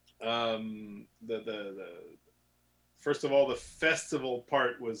the first of all, the festival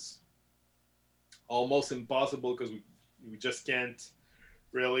part was almost impossible, because we just can't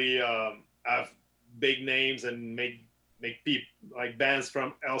really have big names and make people like bands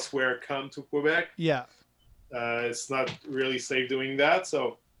from elsewhere come to Quebec. Yeah. it's not really safe doing that.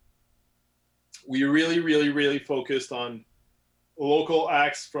 So we really focused on local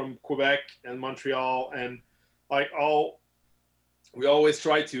acts from Quebec and Montreal, and like we always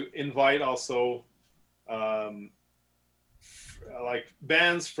try to invite also like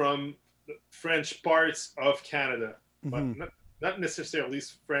bands from the French parts of Canada, but not necessarily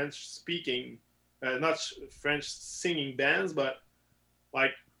French speaking, not French singing bands, but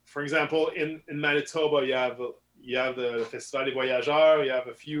like, for example, in Manitoba, you have the Festival des Voyageurs, you have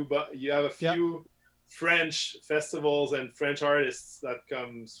a few French festivals and French artists that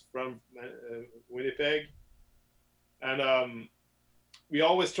comes from Winnipeg, and we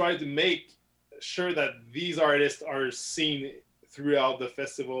always try to make sure that these artists are seen throughout the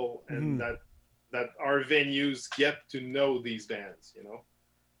festival, and that our venues get to know these bands.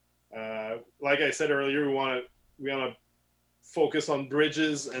 Like I said earlier, we want to focus on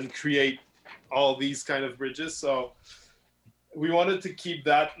bridges and create all these kind of bridges. So we wanted to keep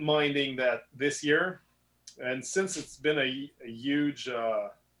that minding that this year, and since it's been a huge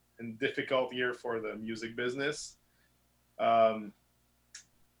and difficult year for the music business,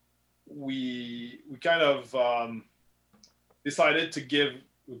 we kind of decided to give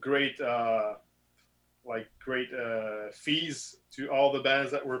great fees to all the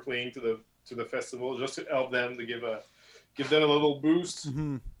bands that were playing to the festival, just to help them, to give them a little boost.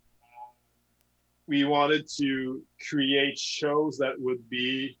 We wanted to create shows that would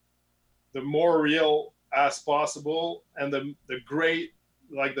be the more real as possible, and the great,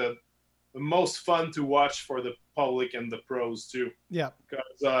 like the most fun to watch for the public and the pros too. Yeah,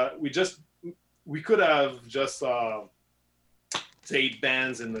 because we could have just take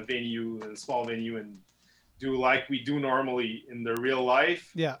bands in the venue, in a small venue, and do like we do normally in the real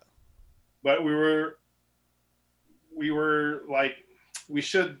life. Yeah, but we were like, we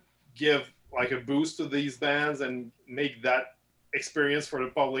should give like a boost to these bands and make that experience for the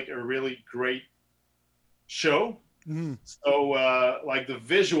public a really great show. So like the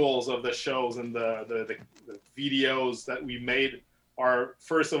visuals of the shows and the videos that we made are,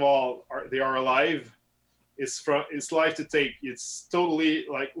 first of all, they are live. It's live to tape. It's totally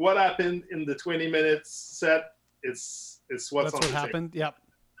like what happened in the 20 minutes set. It's what happened. Yep.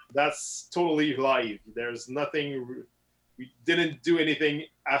 That's totally live. There's nothing. We didn't do anything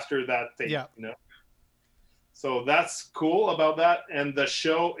after that tape. Yeah. So that's cool about that, and the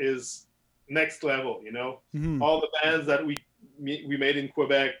show is next level. All the bands that we made in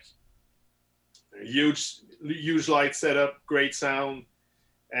Quebec, huge light setup, great sound,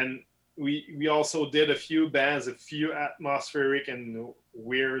 and we also did a few atmospheric and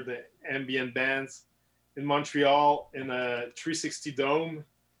weird ambient bands in Montreal in a 360 dome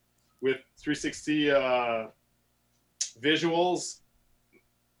with 360 visuals.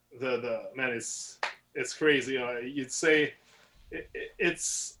 The man, it's crazy. You'd say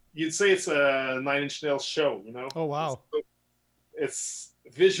it's a Nine Inch Nails show. Oh wow! It's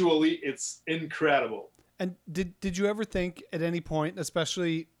visually, it's incredible. And did you ever think at any point,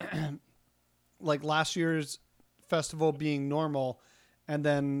 especially like last year's festival being normal, and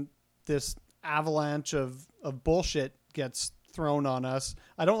then this avalanche of bullshit gets thrown on us?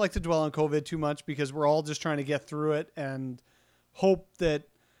 I don't like to dwell on COVID too much because we're all just trying to get through it and hope that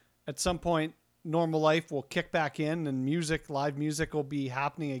at some point normal life will kick back in and live music will be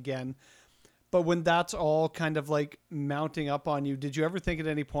happening again. But when that's all kind of like mounting up on you, did you ever think at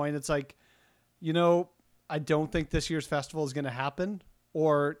any point it's like, I don't think this year's festival is going to happen?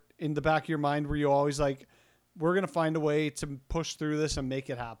 Or in the back of your mind, were you always like, we're going to find a way to push through this and make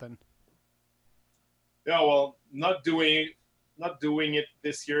it happen? Yeah, well, not doing it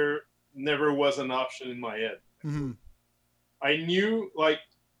this year never was an option in my head. I knew, like,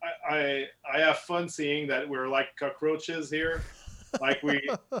 I have fun seeing that we're like cockroaches here. Like we're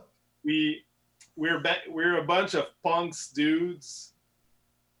a bunch of punks dudes,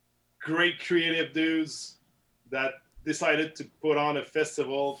 great creative dudes that decided to put on a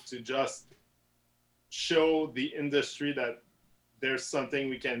festival to just show the industry that there's something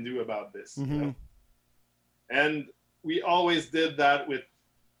we can do about this. And we always did that with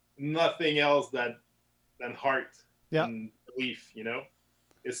nothing else than heart and belief.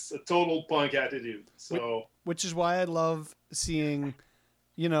 It's a total punk attitude. So, which is why I love seeing,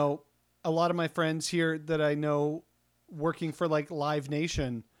 a lot of my friends here that I know working for like Live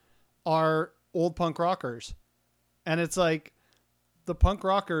Nation are old punk rockers. And it's like the punk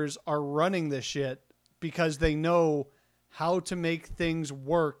rockers are running this shit because they know how to make things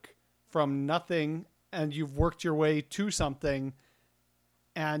work from nothing, and you've worked your way to something,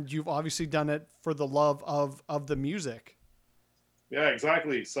 and you've obviously done it for the love of the music. Yeah,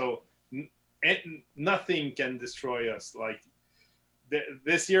 exactly. So and nothing can destroy us. Like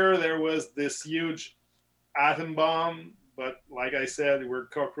this year, there was this huge atom bomb, but like I said, we're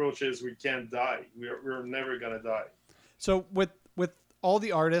cockroaches. We can't die. We're never gonna die. So with all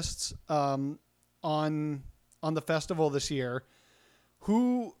the artists on the festival this year,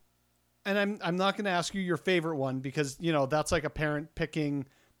 who, and I'm not going to ask you your favorite one because that's like a parent picking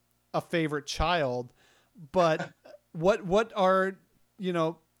a favorite child, but what are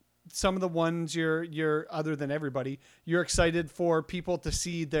some of the ones you're other than everybody you're excited for people to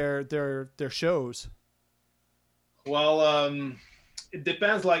see their shows? Well, it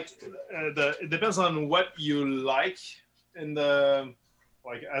depends. Like it depends on what you like in the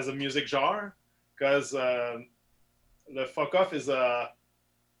like as a music genre, because the Fuck Off is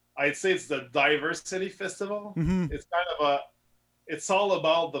I'd say it's the diversity festival. Mm-hmm. It's kind of it's all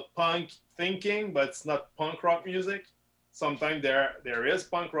about the punk thinking, but it's not punk rock music. Sometimes there is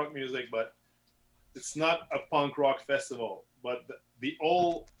punk rock music, but it's not a punk rock festival. But the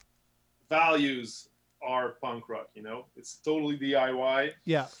old values are punk rock. It's totally DIY.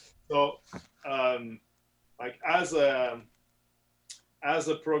 Yeah. So, like as a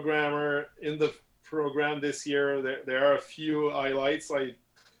programmer in the program this year, there are a few highlights. Like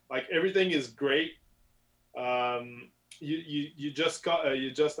everything is great. You just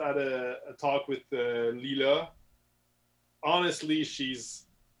had a talk with Lila. Honestly, she's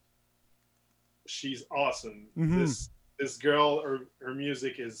awesome. Mm-hmm. This girl, her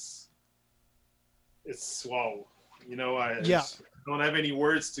music it's wow. I don't have any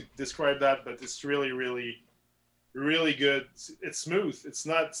words to describe that, but it's really, really, really good. It's smooth. It's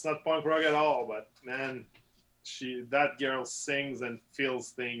not punk rock at all, but man, that girl sings and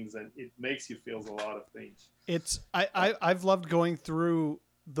feels things, and it makes you feel a lot of things. I've loved going through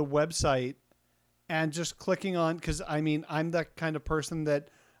the website and just clicking on, because I'm that kind of person that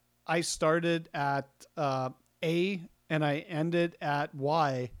I started at A and I ended at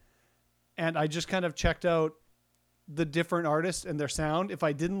Y, and I just kind of checked out the different artists and their sound. If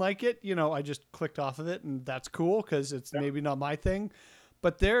I didn't like it, I just clicked off of it, and that's cool because it's maybe not my thing.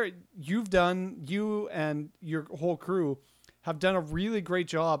 But you and your whole crew have done a really great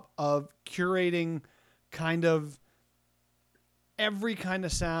job of curating kind of every kind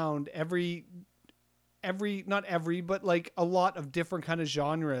of sound, not every, but like a lot of different kind of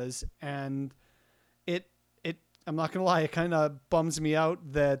genres. And I'm not going to lie, it kind of bums me out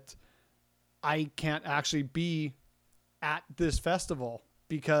that I can't actually be at this festival,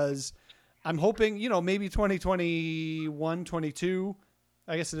 because I'm hoping, maybe 2021, 22,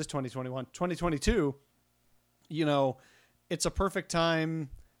 I guess it is 2021, 2022, it's a perfect time.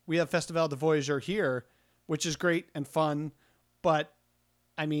 We have Festival de Voyageur here, which is great and fun, but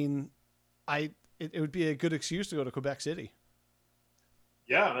it would be a good excuse to go to Quebec City.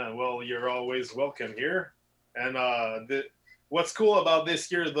 Yeah, man. Well, you're always welcome here. And what's cool about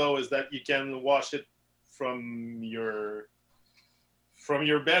this year, though, is that you can watch it from your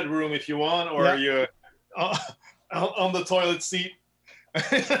bedroom if you want, or you on the toilet seat,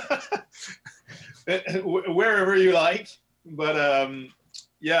 wherever you like. But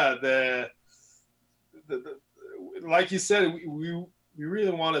the like you said, we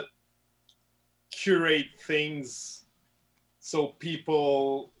really want to curate things so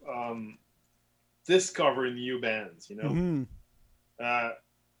people discover new bands. Mm-hmm.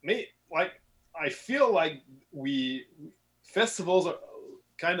 I feel like festivals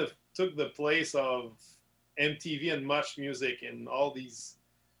kind of took the place of MTV and Much Music and all these.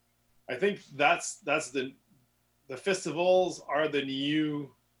 I think that's the festivals are the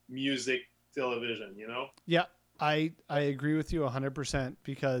new music television. Yeah, I agree with you 100%,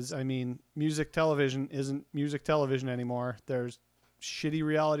 because music television isn't music television anymore. There's shitty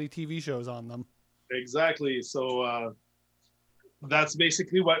reality TV shows on them. Exactly. So that's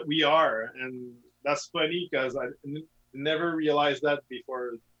basically what we are, and that's funny because I never realized that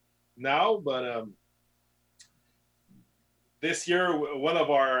before now. But this year, one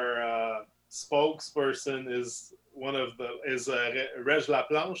of our spokesperson is Reg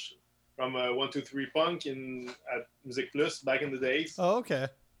Laplanche from 123 Punk at Music Plus back in the days. Oh, okay.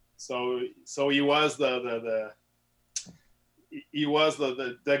 So he was the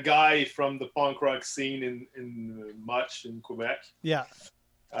guy from the punk rock scene in Much in Quebec. Yeah.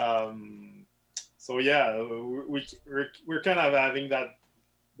 So yeah, we're kind of having that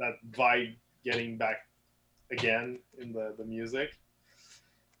vibe getting back again in the music.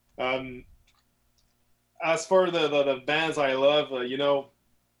 As for the bands I love, I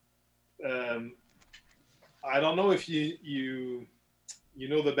don't know if you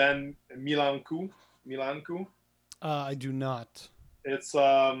know the band Milanku. I do not. It's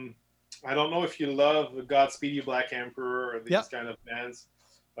I don't know if you love Godspeed You Black Emperor or these Yep. kind of bands,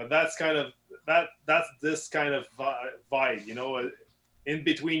 but that's kind of that's this kind of vibe, you know, in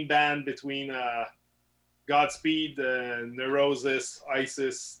between band between Godspeed, Neurosis,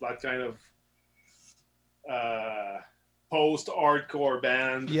 ISIS, that kind of post-hardcore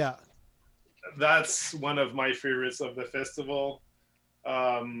band. Yeah. That's one of my favorites of the festival.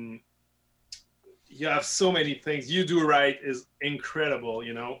 You have so many things. You Do Right is incredible,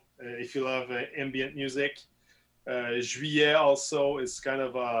 you know, if you love ambient music. Juillet also is kind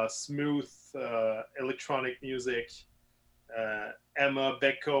of a smooth electronic music. Emma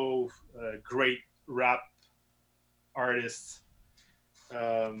Beko, great rap artist.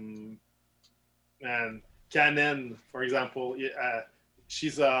 And Canon, for example,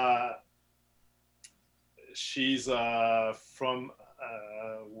 she's from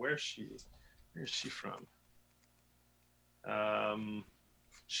where's she from?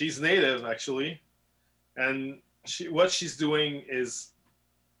 She's native actually, and what she's doing is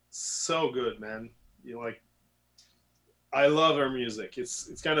so good, man. You like, I love her music.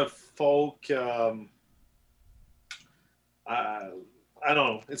 It's kind of folk. I don't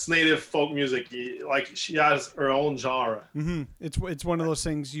know. It's native folk music. Like, she has her own genre. Mm-hmm. It's one of those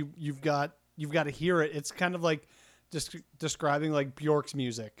things you've got to hear it. It's kind of like just describing like Bjork's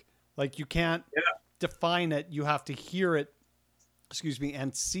music. Like, you can't define it. You have to hear it,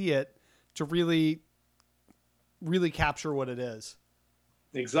 and see it to really capture what it is.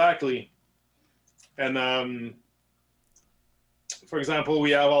 Exactly. And for example,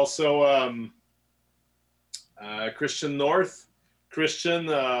 we have also Christian North. Christian,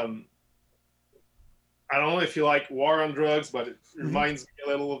 I don't know if you like War on Drugs, but it reminds me a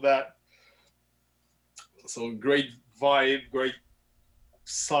little of that. So great vibe, great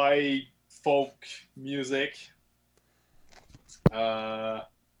psy folk music. Pure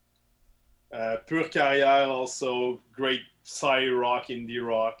Carrière also, great psy rock, indie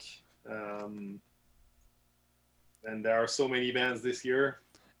rock. And there are so many bands this year.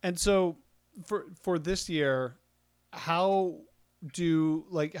 And so for this year, how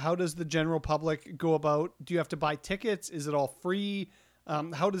does the general public go about? Do you have to buy tickets? Is it all free?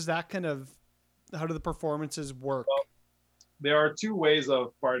 How do the performances work? Well, there are two ways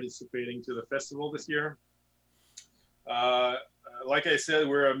of participating to the festival this year. Like I said,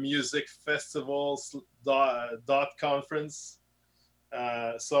 we're a music festival conference.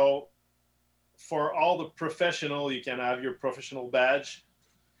 So for all the professional, you can have your professional badge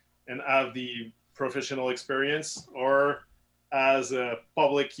and have the professional experience, or as a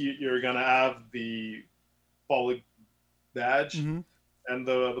public, you're gonna have the public badge. Mm-hmm. And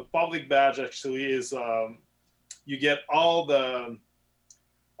the public badge actually is you get all the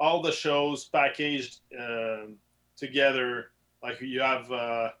shows packaged together. Like, you have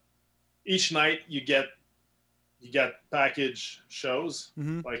each night you get package shows.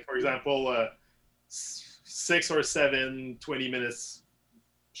 Mm-hmm. Like, for example, 6 or 7 20 minutes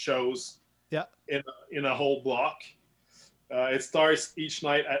shows. Yeah. In a whole block. It starts each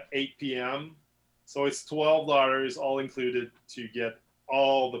night at 8 p.m. So it's $12 all included to get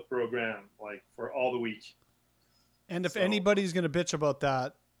all the program, like, for all the week. And if anybody's going to bitch about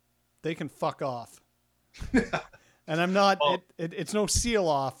that, they can fuck off. And I'm not, it's no seal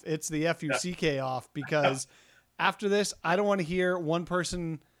off. It's the FUCK off, because after this, I don't want to hear one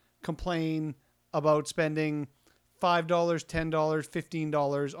person complain about spending $5, $10,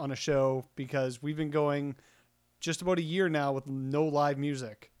 $15 on a show, because we've been going just about a year now with no live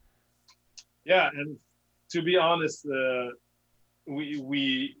music. Yeah. And to be honest,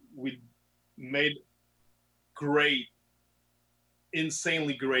 we made great,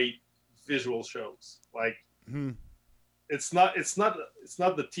 insanely great visual shows. Like, it's not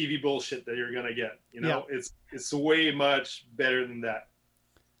the TV bullshit that you're gonna get. You know, it's way much better than that.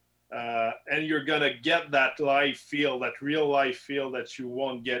 And you're gonna get that live feel, that real life feel that you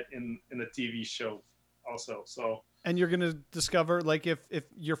won't get in a TV show, also. So. And you're gonna discover, like, if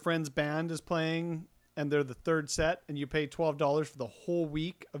your friend's band is playing and they're the third set, and you pay $12 for the whole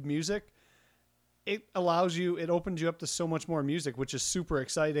week of music, it opens you up to so much more music, which is super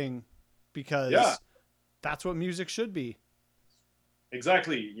exciting, because that's what music should be.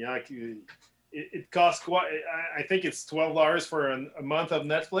 Exactly. Yeah. It costs quite. I think it's $12 for a month of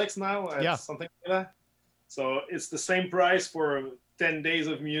Netflix now. Something like that. So it's the same price for 10 days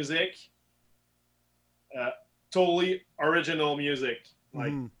of music. Totally original music,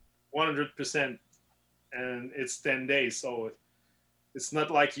 like 100%, and it's 10 days. So it's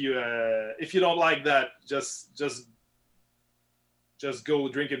not like you. If you don't like that, just go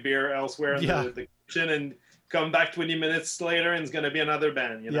drink a beer elsewhere in the kitchen and come back 20 minutes later, and it's gonna be another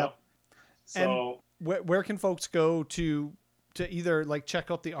band. You know. So where can folks go to either like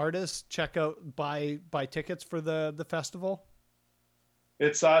check out the artists, check out buy tickets for the festival?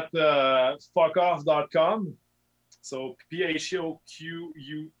 it's at fuckoff.com. So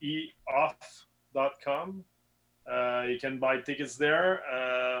PHOQUE off.com. You can buy tickets there.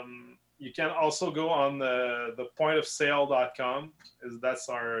 You can also go on the pointofsale.com. That's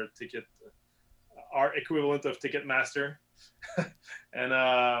our ticket, our equivalent of Ticketmaster.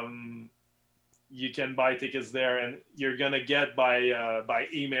 And you can buy tickets there, and you're gonna get by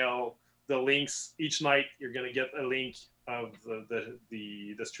email the links each night. You're gonna get a link of the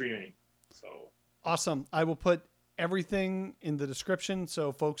streaming. So awesome. I will put everything in the description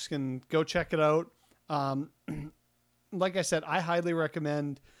so folks can go check it out. Like I said, I highly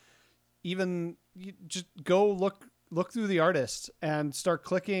recommend even you just go look through the artists and start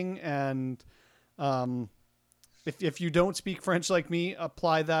clicking. And if you don't speak French like me,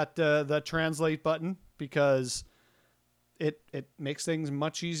 apply that translate button, because it makes things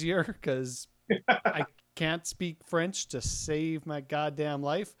much easier, because I can't speak French to save my goddamn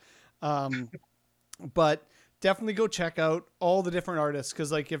life. But definitely go check out all the different artists,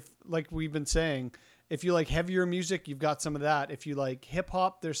 because like we've been saying, if you like heavier music, you've got some of that. If you like hip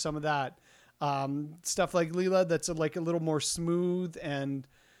hop, there's some of that. Stuff like Leela that's like a little more smooth and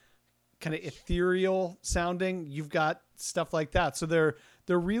kind of ethereal sounding. You've got stuff like that. So there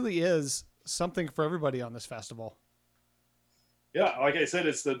really is something for everybody on this festival. yeah, like I said,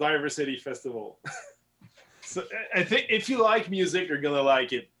 it's the Diversity Festival. So I think if you like music, you're gonna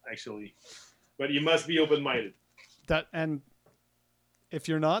like it, actually. But you must be open-minded. And if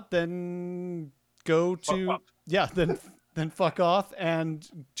you're not, then go to then fuck off and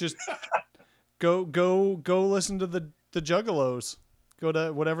just go listen to the Juggalos. Go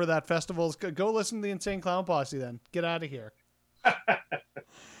to whatever that festival is. Go listen to the Insane Clown Posse. Then get out of here.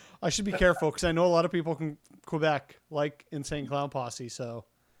 I should be careful, because I know a lot of people from Quebec like Insane Clown Posse. So,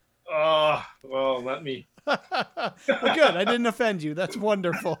 well, not me. well, good. I didn't offend you. That's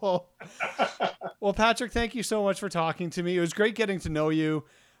wonderful. Well, Patrick, thank you so much for talking to me. It was great getting to know you.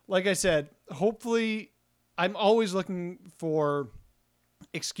 Like I said, hopefully, I'm always looking for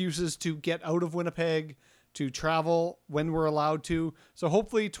excuses to get out of Winnipeg, to travel when we're allowed to. So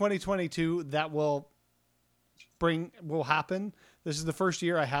hopefully 2022, that will happen. This is the first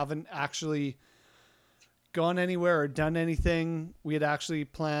year I haven't actually gone anywhere or done anything. We had actually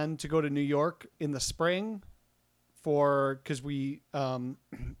planned to go to New York in the spring because we, all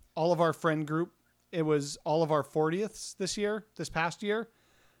of our friend group, it was all of our 40th this past year.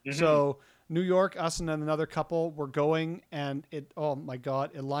 Mm-hmm. So New York, us and another couple were going, and oh my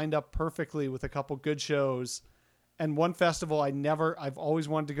God, it lined up perfectly with a couple good shows and one festival I've always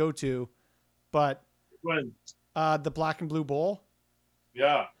wanted to go to, but when? The Black and Blue Bowl.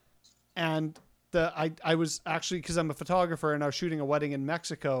 Yeah. And I was actually, because I'm a photographer and I was shooting a wedding in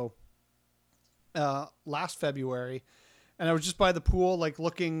Mexico last February, and I was just by the pool, like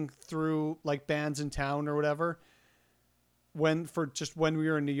looking through like bands in town or whatever, when we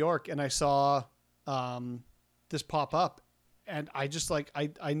were in New York, and I saw this pop up, and I just like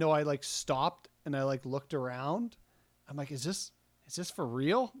I know I like stopped and I like looked around. I'm like, is this for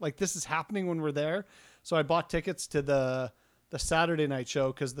real? Like, this is happening when we're there? So I bought tickets to the Saturday night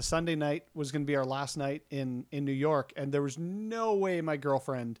show, because the Sunday night was going to be our last night in New York, and there was no way my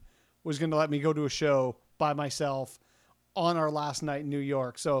girlfriend was going to let me go to a show by myself on our last night in New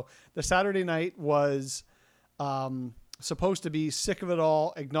York. So the Saturday night was supposed to be Sick of It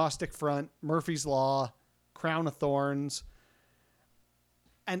All, Agnostic Front, Murphy's Law, Crown of Thorns,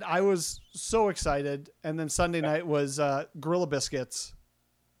 and I was so excited. And then Sunday night was Gorilla Biscuits,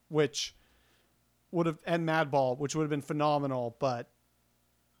 which and Madball, which would have been phenomenal, but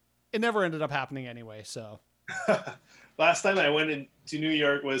it never ended up happening anyway. So last time I went into New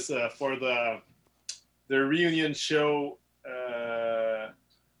York was for the reunion show, the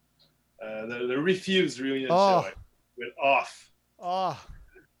Refused reunion show with Off. Oh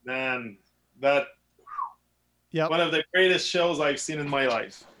man, that one of the greatest shows I've seen in my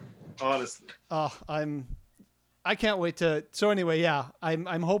life, honestly. I can't wait to. So anyway, yeah,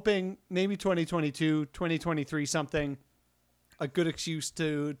 I'm hoping maybe 2022, 2023, something, a good excuse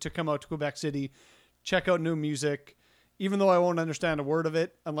to come out to Quebec City, check out new music, even though I won't understand a word of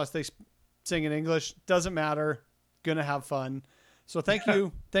it unless they sing in English. Doesn't matter. Gonna have fun. So thank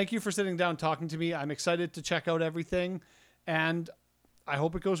you. Thank you for sitting down talking to me. I'm excited to check out everything, and I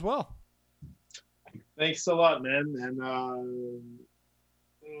hope it goes well. Thanks a lot, man. And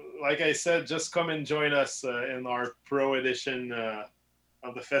like I said, just come and join us in our pro edition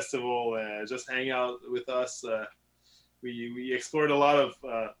of the festival. Just hang out with us. We explored a lot of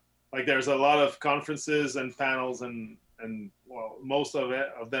like there's a lot of conferences and panels, and well, most of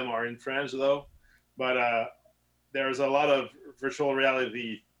them are in French though, but there's a lot of virtual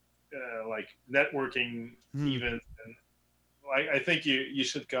reality like networking events, and I think you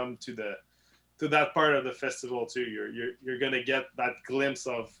should come to that part of the festival too. You're gonna get that glimpse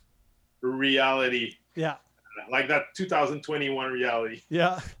of reality. Yeah. Like that 2021 reality.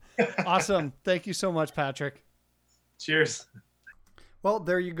 Yeah. Awesome. Thank you so much, Patrick. Cheers. Well,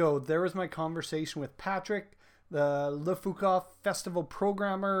 there you go. There was my conversation with Patrick, the Le Foucault Festival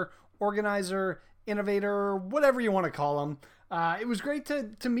programmer, organizer, innovator, whatever you want to call him. It was great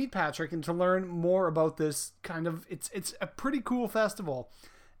to meet Patrick and to learn more about this kind of, it's a pretty cool festival.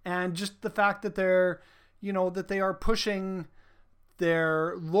 And just the fact that that they are pushing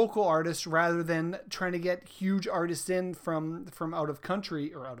their local artists rather than trying to get huge artists in from out of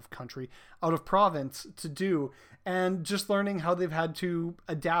province to do, and just learning how they've had to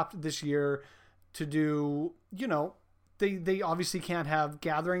adapt this year to do, they obviously can't have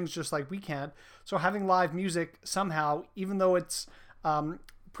gatherings just like we can't. So having live music somehow, even though it's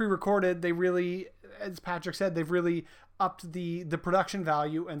pre-recorded, they really, as Patrick said, they've really upped the production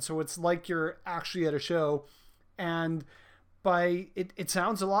value. And so it's like you're actually at a show, and it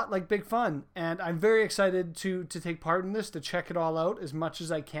sounds a lot like big fun. And I'm very excited to take part in this, to check it all out as much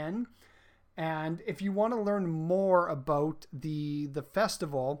as I can. And if you want to learn more about the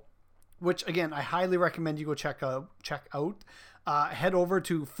festival, which again, I highly recommend you go check out, head over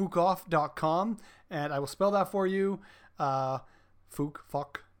to foucoff.com, and I will spell that for you.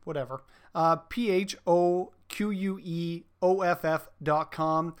 Whatever.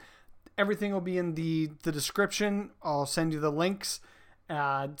 PHOQUEOFF.com. Everything will be in the description. I'll send you the links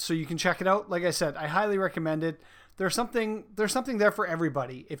so you can check it out. Like I said, I highly recommend it. There's something there for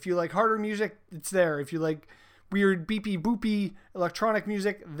everybody. If you like harder music, it's there. If you like weird beepy boopy electronic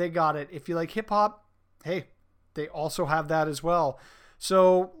music, they got it. If you like hip hop, hey, they also have that as well.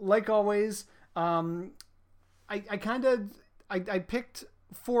 So like always, I picked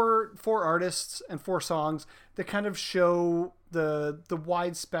four artists and 4 songs that kind of show the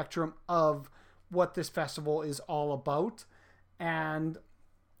wide spectrum of what this festival is all about. And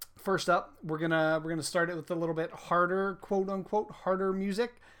first up, we're gonna start it with a little bit harder, quote unquote, harder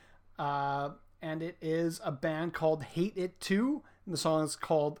music. And it is a band called Hate It Too, and the song is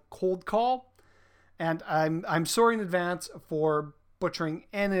called Cold Call. And I'm sorry in advance for butchering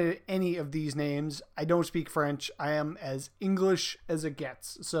any of these names. I don't speak French. I am as English as it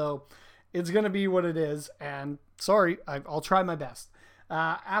gets. So it's going to be what it is. And sorry, I'll try my best.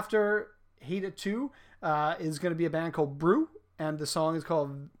 After Hate It Too is going to be a band called Brew, and the song is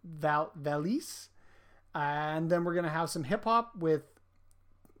called Valise. And then we're going to have some hip hop with,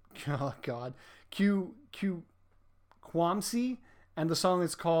 oh God, Quamsi, and the song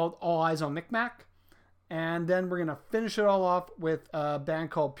is called All Eyes on Micmac. And then we're going to finish it all off with a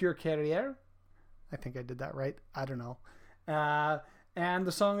band called Pure Carrière. I think I did that right. I don't know. And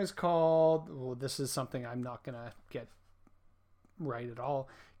the song is called, this is something I'm not going to get right at all,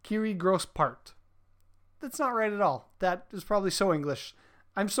 Kiri Gross Part. That's not right at all. That is probably so English.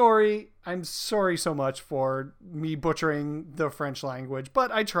 I'm sorry so much for me butchering the French language,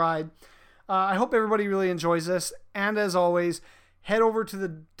 but I tried. I hope everybody really enjoys this. And as always, head over to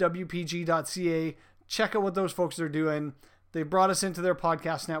the WPG.ca. Check out what those folks are doing. They brought us into their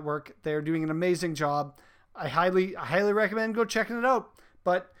podcast network. They're doing an amazing job. I highly recommend go checking it out.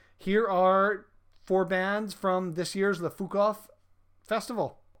 But here are 4 bands from this year's Le Foucault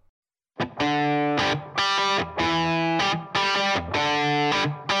Festival.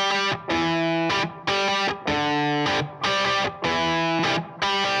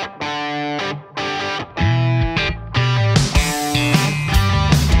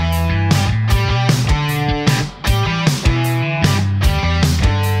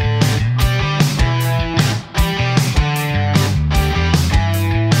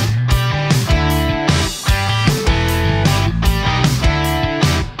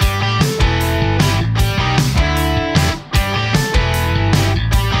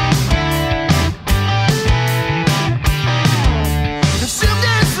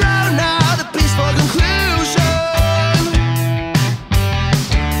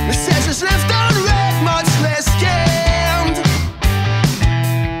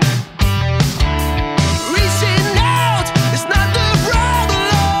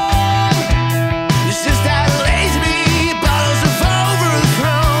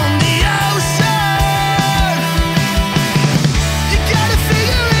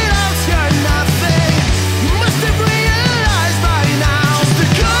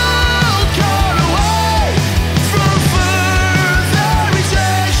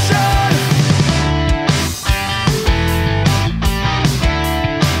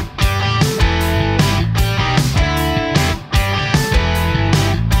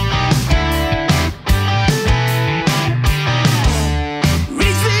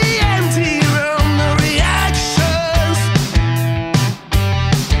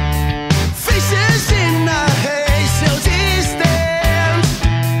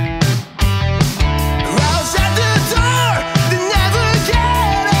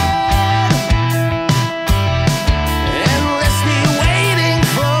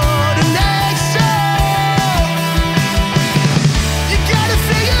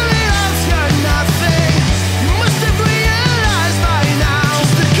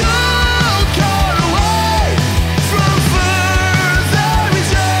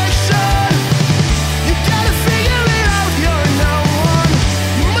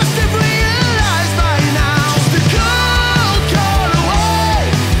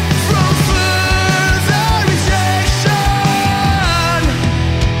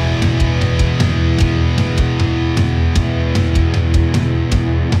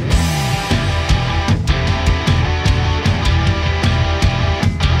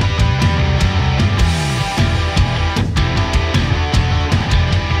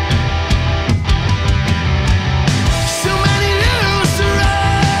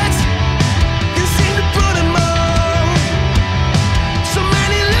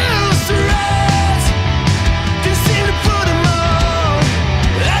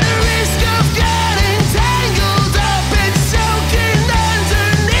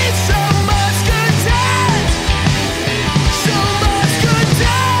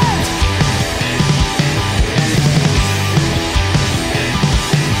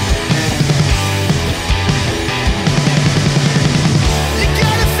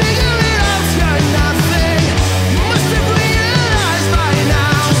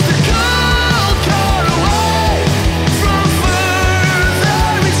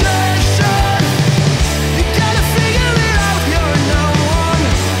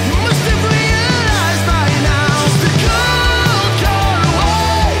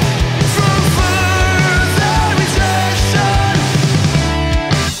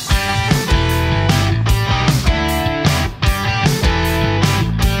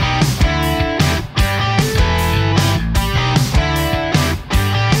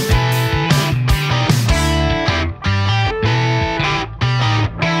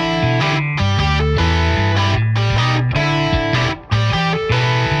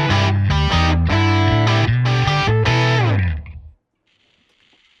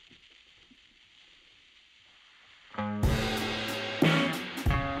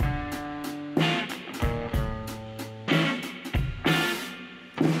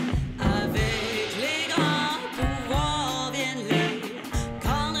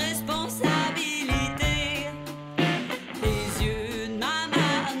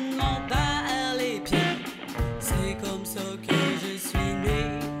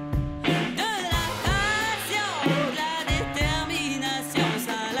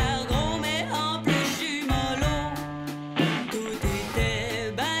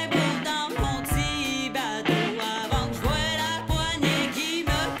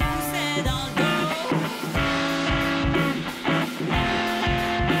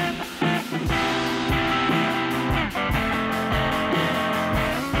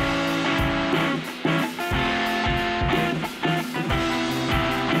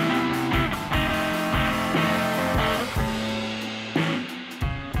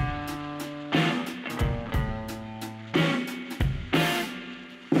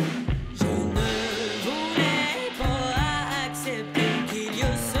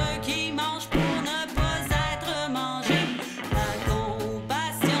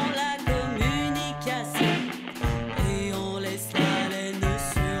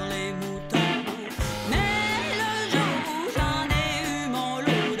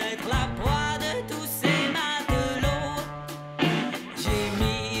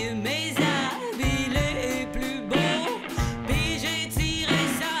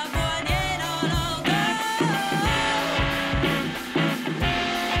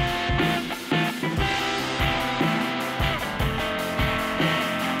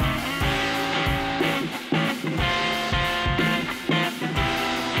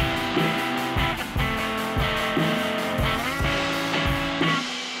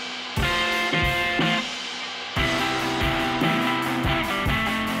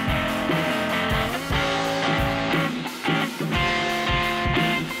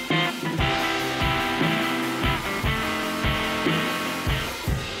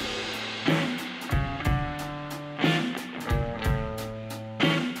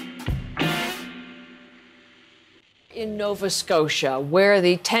 in Nova Scotia, where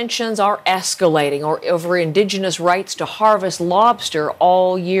the tensions are escalating over Indigenous rights to harvest lobster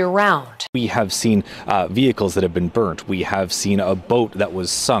all year round. We have seen vehicles that have been burnt. We have seen a boat that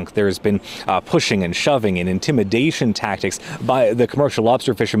was sunk. There's been pushing and shoving and intimidation tactics by the commercial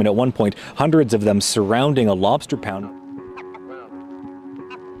lobster fishermen at one point, hundreds of them surrounding a lobster pound.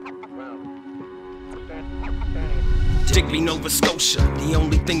 Digby, Nova Scotia, the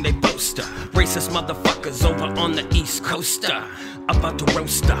only thing they boast of. Racist motherfuckers over on the East Coast. About to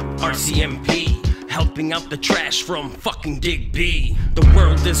roast up RCMP, helping out the trash from fucking Digby. The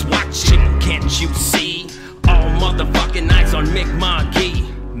world is watching, can't you see? All motherfucking eyes on Mi'kma'ki.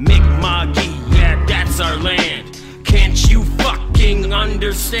 Mi'kma'ki, yeah, that's our land. Can't you fucking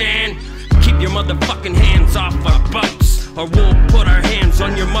understand? Keep your motherfucking hands off our boats, or we'll put our hands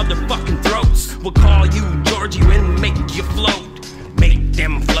on your motherfucking throats. We'll call you Georgie and make you float. Make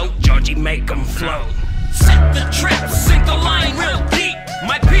them float, Georgie, make them float. Set the trap, sink the line real deep.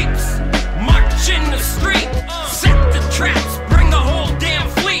 My peeps, march in the street. Set the traps, bring the whole damn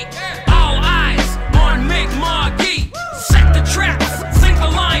fleet. All eyes on Mi'kma'ki. Set the traps, sink the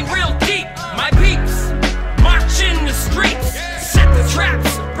line real deep. My peeps, march in the streets. Set the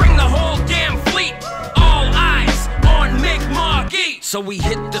traps, bring the whole damn fleet. All eyes on Mi'kma'ki. So we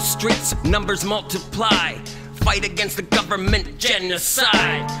hit the streets, numbers multiply. Fight against the government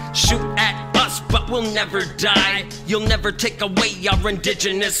genocide. Shoot at us, but we'll never die. You'll never take away our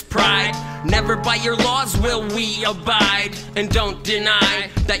indigenous pride. Never by your laws will we abide. And don't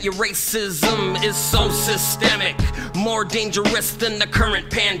deny that your racism is so systemic, more dangerous than the current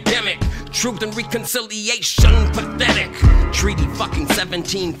pandemic. Truth and reconciliation, pathetic. Treaty fucking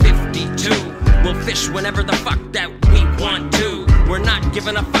 1752. We'll fish whenever the fuck that we want to. We're not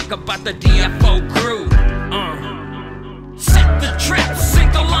giving a fuck about the DFO crew. Set the trap,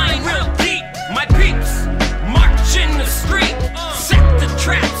 sink the line real deep. My peeps, march in the street. Set the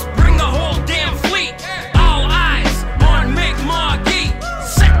traps, bring the whole damn fleet. All eyes on Mi'kma'ki.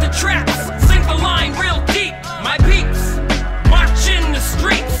 Set the traps, sink the line real deep. My peeps, march in the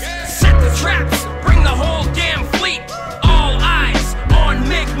streets. Set the traps, bring the whole damn fleet. All eyes on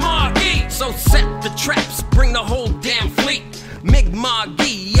Mi'kma'ki. So set the traps, bring the whole damn fleet.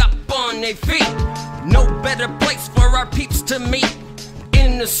 Mi'kma'ki up on their feet. No better place for our peeps to meet.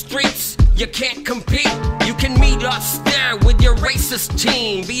 In the streets, you can't compete. You can meet us there with your racist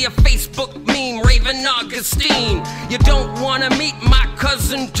team via Facebook meme, Raven Augustine. You don't wanna meet my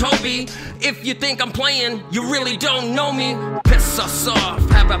cousin Toby. If you think I'm playing, you really don't know me. Piss us off,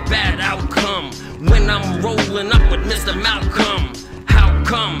 have a bad outcome when I'm rolling up with Mr. Malcolm. How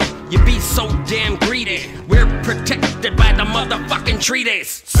come you be so damn greedy? We're protected by the motherfucking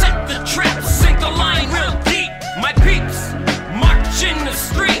treaties. Set the trap, sink the line real deep. My peeps, march in the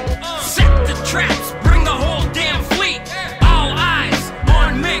street. Set the traps, bring the whole damn fleet. All eyes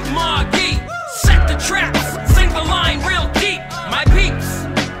on Mi'kma'ki. Set the traps, sink the line real deep. My peeps,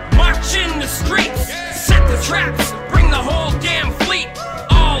 march in the streets. Set the traps, bring the whole damn fleet.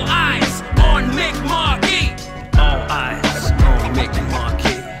 All eyes on Mi'kma'ki. All eyes on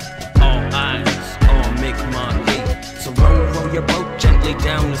Mi'kma'ki. All eyes on Mi'kma'ki. So row your boat gently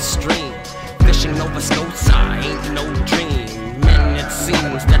down the stream. Fishing Nova Scotia ain't no dream. Men, it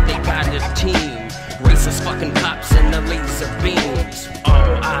seems that they got a team. Racist fucking cops and the laser beams.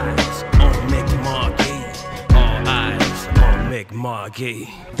 All eyes on Mi'kma'ki. All eyes on Mi'kma'ki.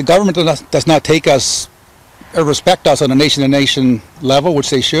 The government does not take us or respect us on a nation-to-nation level, which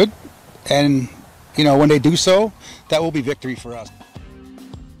they should. And, you know, when they do so, that will be victory for us.